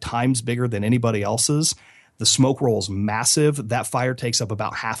 5 times bigger than anybody else's. The smoke roll's massive. That fire takes up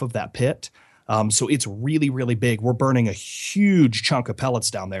about half of that pit. So it's really, really big. We're burning a huge chunk of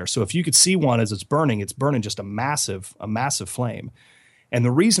pellets down there. So if you could see one as it's burning just a massive flame. And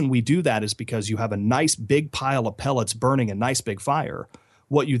the reason we do that is because you have a nice big pile of pellets burning a nice big fire.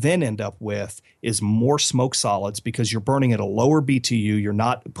 What you then end up with is more smoke solids because you're burning at a lower BTU. You're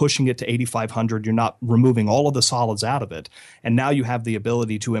not pushing it to 8,500. You're not removing all of the solids out of it. And now you have the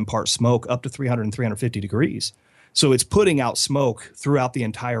ability to impart smoke up to 300 and 350 degrees. So it's putting out smoke throughout the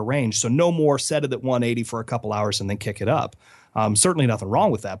entire range. So no more set it at 180 for a couple hours and then kick it up. Certainly nothing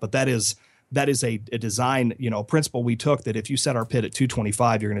wrong with that, but that is a design, principle we took that if you set our pit at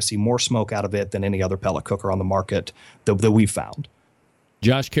 225, you're going to see more smoke out of it than any other pellet cooker on the market that we've found.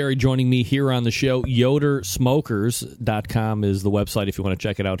 Josh Carey joining me here on the show. YoderSmokers.com is the website if you want to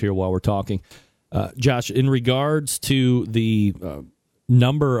check it out here while we're talking. Josh, in regards to the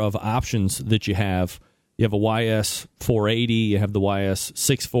number of options that you have a YS 480, you have the YS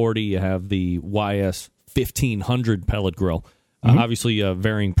 640, you have the YS 1500 pellet grill. Obviously,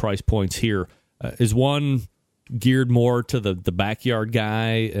 varying price points here. Is one geared more to the backyard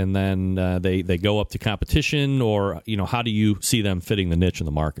guy, and then they go up to competition, or how do you see them fitting the niche in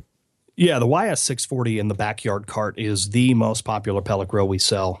the market? Yeah, the YS 640 in the backyard cart is the most popular pellet grill we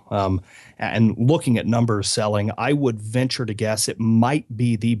sell. And looking at numbers selling, I would venture to guess it might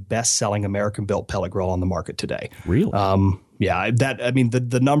be the best-selling American-built pellet grill on the market today. Really? Yeah,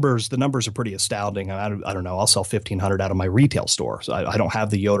 the numbers are pretty astounding. I don't know. I'll sell 1,500 out of my retail store. So I don't have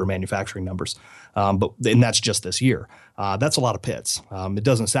the Yoder manufacturing numbers, and that's just this year. That's a lot of pits. It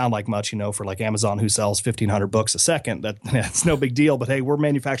doesn't sound like much, for like Amazon, who sells 1,500 books a second. That's no big deal. But hey, we're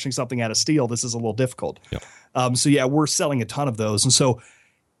manufacturing something out of steel. This is a little difficult. Yeah. We're selling a ton of those, and so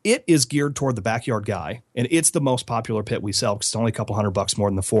it is geared toward the backyard guy, and it's the most popular pit we sell because it's only a couple $100 more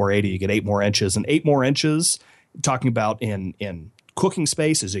than the 480. You get 8 more inches, and 8 more inches. Talking about in cooking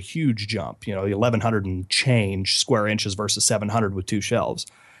space is a huge jump, 1,100 and change square inches versus 700 with 2 shelves.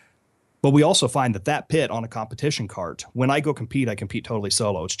 But we also find that pit on a competition cart, when I go compete, I compete totally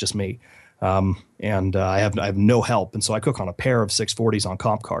solo. It's just me. And I have no help. And so I cook on a pair of 640s on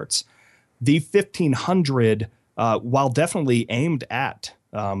comp carts. The 1,500, while definitely aimed at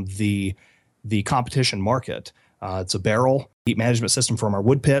the competition market, it's a barrel heat management system from our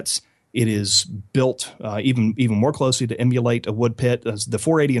wood pits. It is built even more closely to emulate a wood pit. The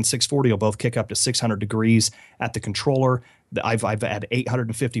 480 and 640 will both kick up to 600 degrees at the controller. I've had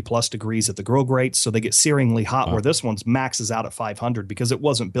 850 plus degrees at the grill grates, so they get searingly hot, where this one's maxes out at 500 because it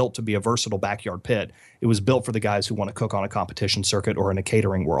wasn't built to be a versatile backyard pit. It was built for the guys who want to cook on a competition circuit or in a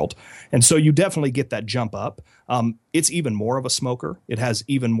catering world. And so you definitely get that jump up. It's even more of a smoker. It has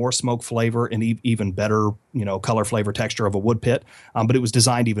even more smoke flavor and even better, color, flavor, texture of a wood pit. But it was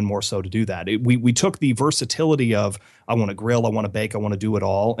designed even more so to do that. We took the versatility of, I want to grill, I want to bake, I want to do it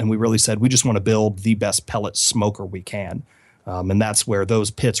all. And we really said, we just want to build the best pellet smoker we can. And that's where those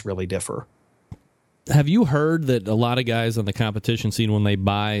pits really differ. Have you heard that a lot of guys on the competition scene, when they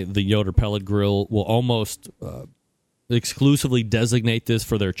buy the Yoder pellet grill, will almost exclusively designate this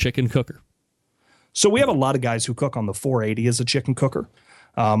for their chicken cooker? So we have a lot of guys who cook on the 480 as a chicken cooker.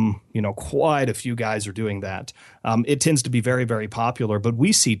 Quite a few guys are doing that. It tends to be very, very popular, but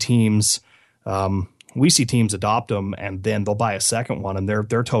we see teams adopt them, and then they'll buy a second one, and they're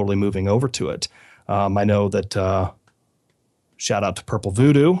totally moving over to it. I know that. Shout out to Purple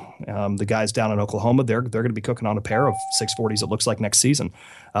Voodoo. The guys down in Oklahoma, they're going to be cooking on a pair of 640s, it looks like, next season.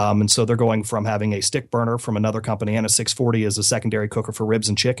 And so they're going from having a stick burner from another company and a 640 as a secondary cooker for ribs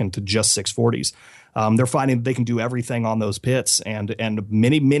and chicken to just 640s. They're finding that they can do everything on those pits, and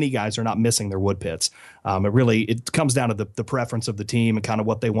many guys are not missing their wood pits. It comes down to the preference of the team and kind of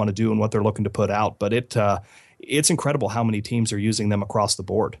what they want to do and what they're looking to put out. But it's incredible how many teams are using them across the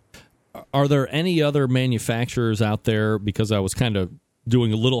board. Are there any other manufacturers out there? Because I was kind of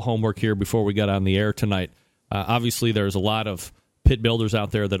doing a little homework here before we got on the air tonight. Obviously, there's a lot of pit builders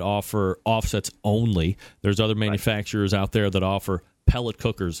out there that offer offsets only. There's other manufacturers out there that offer pellet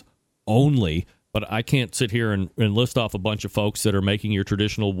cookers only. But I can't sit here and list off a bunch of folks that are making your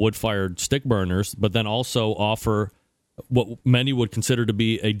traditional wood-fired stick burners, but then also offer what many would consider to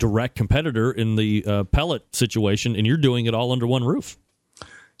be a direct competitor in the pellet situation, and you're doing it all under one roof.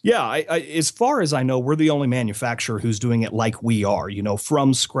 Yeah, as far as I know, we're the only manufacturer who's doing it like we are,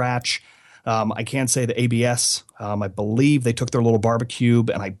 from scratch. I can say the ABS, I believe they took their little barbecue,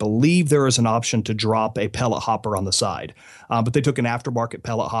 and I believe there is an option to drop a pellet hopper on the side. But they took an aftermarket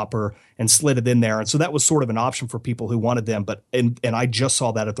pellet hopper and slid it in there. And so that was sort of an option for people who wanted them. And I just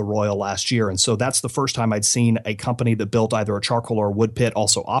saw that at the Royal last year. And so that's the first time I'd seen a company that built either a charcoal or a wood pit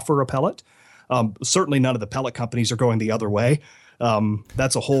also offer a pellet. Certainly none of the pellet companies are going the other way.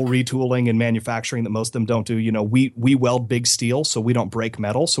 That's a whole retooling and manufacturing that most of them don't do. We weld big steel, so we don't break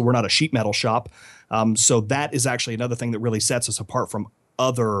metal. So we're not a sheet metal shop. So that is actually another thing that really sets us apart from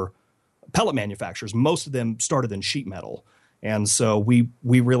other pellet manufacturers. Most of them started in sheet metal. And so we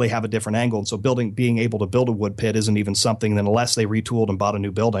really have a different angle. And so being able to build a wood pit isn't even something that, unless they retooled and bought a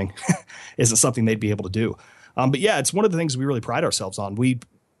new building, isn't something they'd be able to do. But yeah, it's one of the things we really pride ourselves on.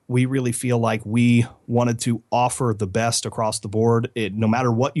 We really feel like we wanted to offer the best across the board. No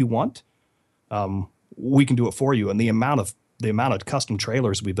matter what you want, we can do it for you. And the amount of custom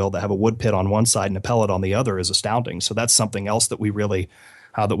trailers we build that have a wood pit on one side and a pellet on the other is astounding. So that's something else that we've really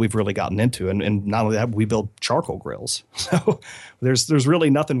gotten into. And not only that, we build charcoal grills. So there's really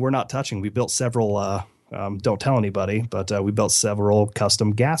nothing we're not touching. We built several. Don't tell anybody, but we built several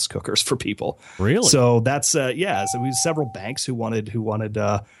custom gas cookers for people. Really? So that's So we have several banks who wanted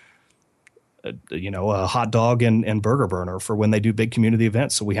a hot dog and burger burner for when they do big community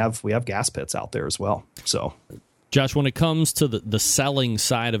events. So we have gas pits out there as well. So, Josh, when it comes to the selling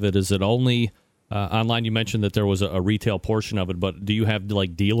side of it, is it only online? You mentioned that there was a retail portion of it, but do you have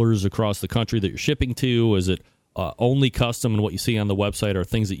like dealers across the country that you're shipping to? Is it only custom, and what you see on the website are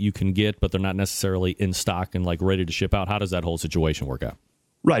things that you can get, but they're not necessarily in stock and like ready to ship out? How does that whole situation work out?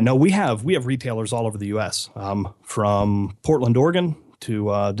 Right. No, we have retailers all over the U.S., from Portland, Oregon,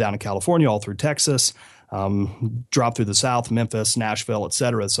 to down in California, all through Texas. drop through the South, Memphis, Nashville, et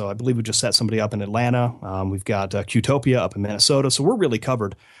cetera. So I believe we just set somebody up in Atlanta. We've got Qtopia up in Minnesota. So we're really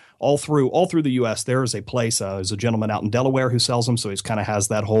covered all through the U.S. There is a place, there's a gentleman out in Delaware who sells them. So he's kind of has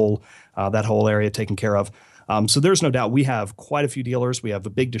that whole area taken care of. So there's no doubt we have quite a few dealers. We have a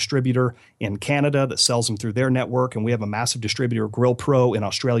big distributor in Canada that sells them through their network, and we have a massive distributor, Grill Pro, in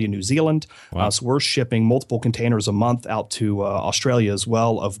Australia, New Zealand. Wow. So we're shipping multiple containers a month out to Australia as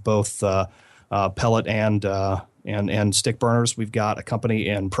well of both pellet and stick burners. We've got a company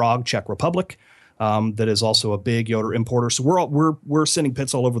in Prague, Czech Republic, that is also a big Yoder importer. So we're sending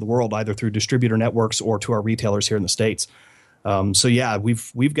pits all over the world, either through distributor networks or to our retailers here in the States. So yeah,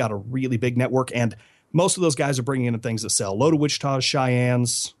 we've got a really big network, and most of those guys are bringing in things that sell. Load of Wichita's,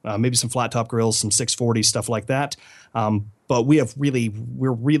 Cheyennes, maybe some flat top grills, some 640, stuff like that. But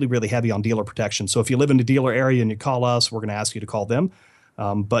we're really heavy on dealer protection. So if you live in the dealer area and you call us, we're going to ask you to call them.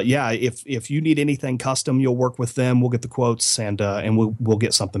 But yeah, if you need anything custom, you'll work with them. We'll get the quotes and we'll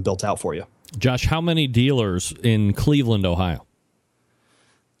get something built out for you. Josh, how many dealers in Cleveland, Ohio?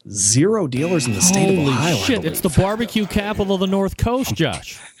 0 dealers in the state of Ohio. Holy shit, it's the barbecue capital of the North Coast,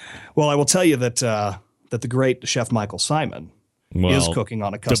 Josh. Well, I will tell you that the great Chef Michael Simon is cooking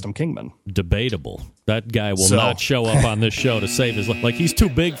on a custom Kingman. Debatable. That guy will not show up on this show to save his life. Like, he's too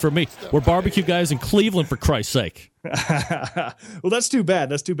big for me. We're barbecue guys in Cleveland, for Christ's sake. Well, that's too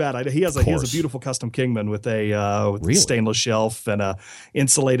bad. He has a beautiful custom Kingman with a stainless shelf and a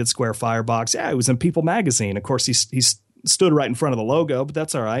insulated square firebox. Yeah, it was in People magazine. Of course, he's stood right in front of the logo, but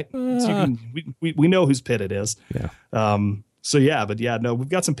that's all right. So we know whose pit it is. Yeah. We've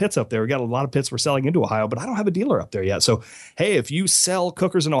got some pits up there. We got a lot of pits we're selling into Ohio, but I don't have a dealer up there yet. So, hey, if you sell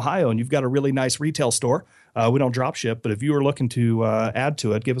cookers in Ohio and you've got a really nice retail store, we don't drop ship, but if you are looking to add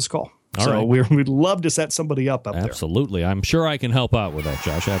to it, give us a call. All right. We'd love to set somebody up there. Absolutely. I'm sure I can help out with that,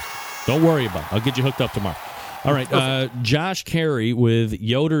 Josh. Don't worry about it. I'll get you hooked up tomorrow. All right. Josh Carey with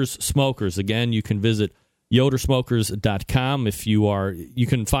Yoder's Smokers. Again, you can visit yodersmokers.com if you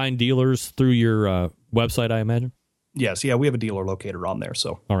can find dealers through your website, I imagine. Yes, yeah, we have a dealer locator on there.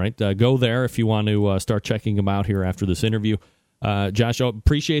 So, all right, go there if you want to start checking them out here after this interview. Josh, I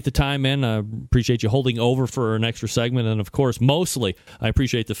appreciate the time, man. I appreciate you holding over for an extra segment, and of course, mostly, I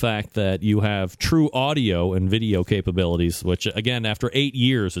appreciate the fact that you have true audio and video capabilities. Which, again, after 8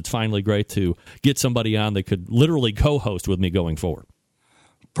 years, it's finally great to get somebody on that could literally co-host with me going forward.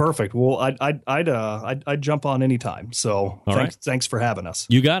 Perfect. Well, I'd jump on anytime. So, thanks for having us.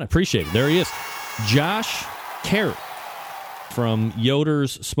 You got it. Appreciate it. There he is, Josh Carey from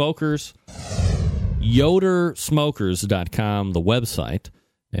Yoder's Smokers, yodersmokers.com, the website.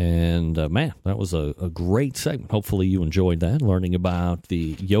 And man, that was a great segment. Hopefully you enjoyed that, learning about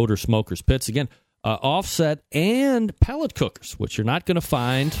the Yoder Smokers pits. Again, offset and pellet cookers, which you're not going to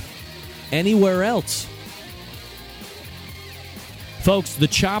find anywhere else. Folks, the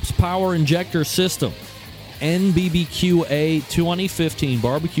Chops Power Injector System, NBBQA 2015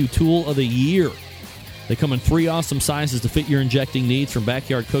 Barbecue Tool of the Year. They come in 3 awesome sizes to fit your injecting needs, from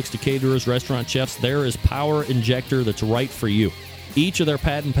backyard cooks to caterers, restaurant chefs. There is power injector that's right for you. Each of their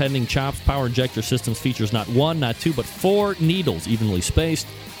patent-pending Chops Power Injector systems features not 1, not 2, but 4 needles evenly spaced,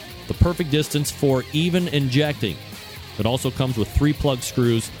 the perfect distance for even injecting. It also comes with 3 plug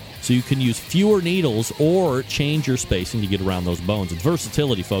screws, so you can use fewer needles or change your spacing to get around those bones. It's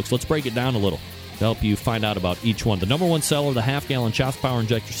versatility, folks. Let's break it down a little to help you find out about each one. The number one seller, the half-gallon Chops Power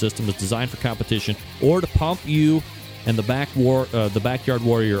Injector System, is designed for competition or to pump you and the backyard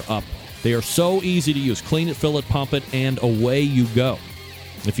warrior up. They are so easy to use. Clean it, fill it, pump it, and away you go.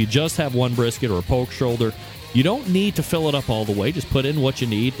 If you just have one brisket or a poke shoulder, you don't need to fill it up all the way. Just put in what you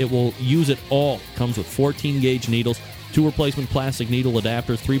need. It will use it all. It comes with 14-gauge needles, 2 replacement plastic needle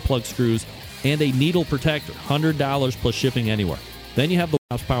adapters, 3 plug screws, and a needle protector. $100 plus shipping anywhere. Then you have the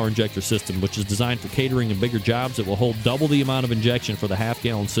Chops Power Injector System, which is designed for catering and bigger jobs. It will hold double the amount of injection for the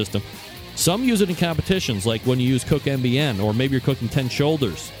half-gallon system. Some use it in competitions, like when you use Cook MBN, or maybe you're cooking 10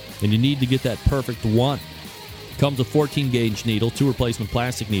 shoulders, and you need to get that perfect one. It comes with 14-gauge needle, 2 replacement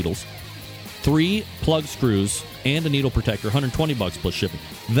plastic needles, 3 plug screws, and a needle protector, $120 plus shipping.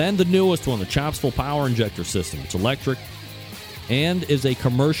 Then the newest one, the Chops Full Power Injector System. It's electric and is a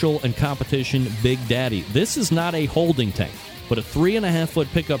commercial and competition Big Daddy. This is not a holding tank, but a 3.5-foot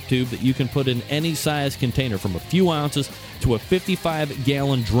pickup tube that you can put in any size container, from a few ounces to a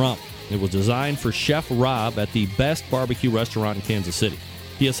 55-gallon drum. It was designed for Chef Rob at the best barbecue restaurant in Kansas City.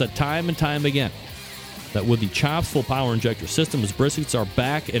 He has said time and time again that with the Chops Full Power Injector System, his briskets are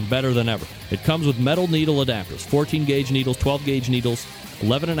back and better than ever. It comes with metal needle adapters, 14-gauge needles, 12-gauge needles,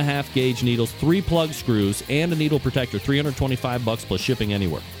 11.5-gauge needles, 3 plug screws, and a needle protector, $325 plus shipping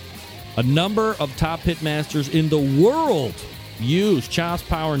anywhere. A number of top pitmasters in the world use Chops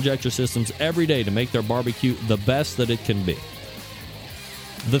Power Injector Systems every day to make their barbecue the best that it can be.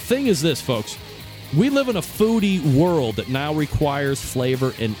 The thing is this, folks. We live in a foodie world that now requires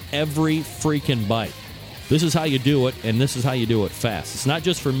flavor in every freaking bite. This is how you do it, and this is how you do it fast. It's not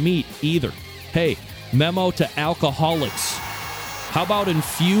just for meat either. Hey, memo to alcoholics. How about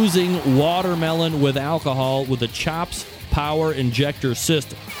infusing watermelon with alcohol with the Chops Power Injector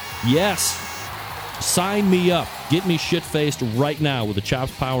System? Yes. Sign me up. Get me shit-faced right now with the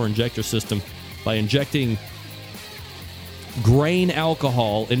Chops Power Injector System by injecting grain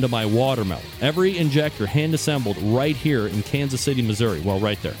alcohol into my watermelon. Every injector hand-assembled right here in Kansas City, Missouri. Well,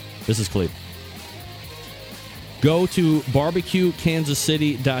 right there. This is Cleveland. Go to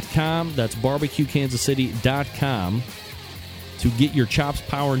barbecuekansascity.com. That's barbecuekansascity.com to get your Chops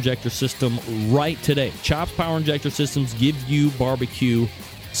Power Injector System right today. Chops Power Injector Systems give you barbecue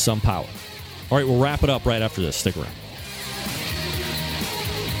some power. All right, we'll wrap it up right after this. Stick around.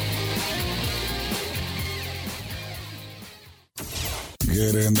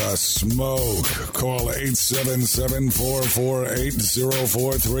 Get in the smoke. Call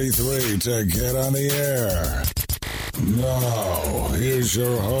 877-448-0433 to get on the air. Now, here's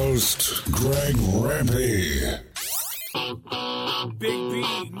your host, Greg Rempe. Big B,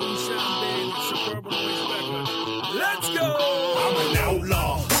 Moonshine Band, Suburban Waste Record. Let's go! I'm an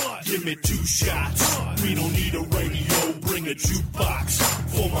outlaw. Give me 2 shots. We don't need a radio. Bring a jukebox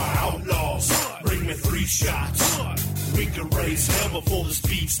for my outlaws. Bring me 3 shots. We can raise hell before the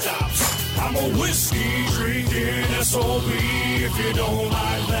speed stops. I'm a whiskey drinking SOB. If you don't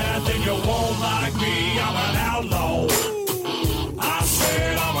like that, then you won't like me. I'm an outlaw. I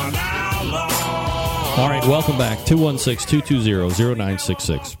said I'm an outlaw. All right, welcome back.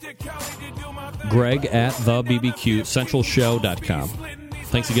 216-220-0966. Greg at thebbqcentralshow.com.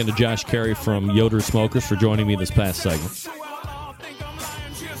 Thanks again to Josh Carey from Yoder Smokers for joining me this past segment.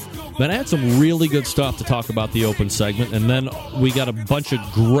 Then I had some really good stuff to talk about the open segment, and then we got a bunch of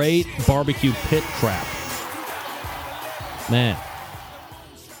great barbecue pit crap. Man.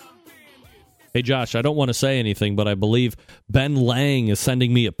 Hey, Josh, I don't want to say anything, but I believe Ben Lang is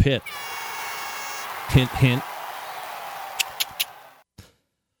sending me a pit. Hint, hint.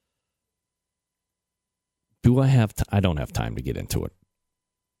 Do I have I don't have time to get into it.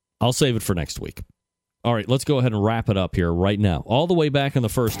 I'll save it for next week. All right, let's go ahead and wrap it up here right now. All the way back in the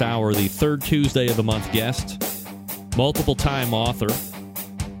first hour, the third Tuesday of the month guest, multiple-time author,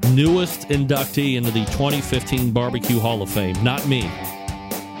 newest inductee into the 2015 Barbecue Hall of Fame. Not me,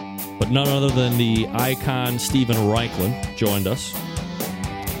 but none other than the icon Steven Raichlen joined us.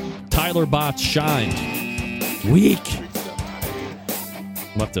 Tyler Botts shined. Weak.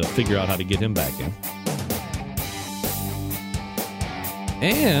 We'll have to figure out how to get him back in.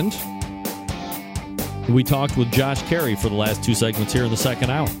 And we talked with Josh Carey for the last 2 segments here in the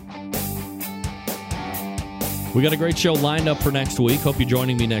second hour. We got a great show lined up for next week. Hope you're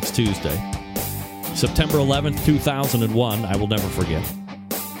joining me next Tuesday. September 11th, 2001. I will never forget.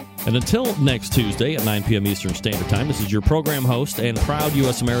 And until next Tuesday at 9 p.m. Eastern Standard Time, this is your program host and proud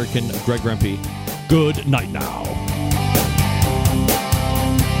U.S. American, Greg Rempe. Good night now.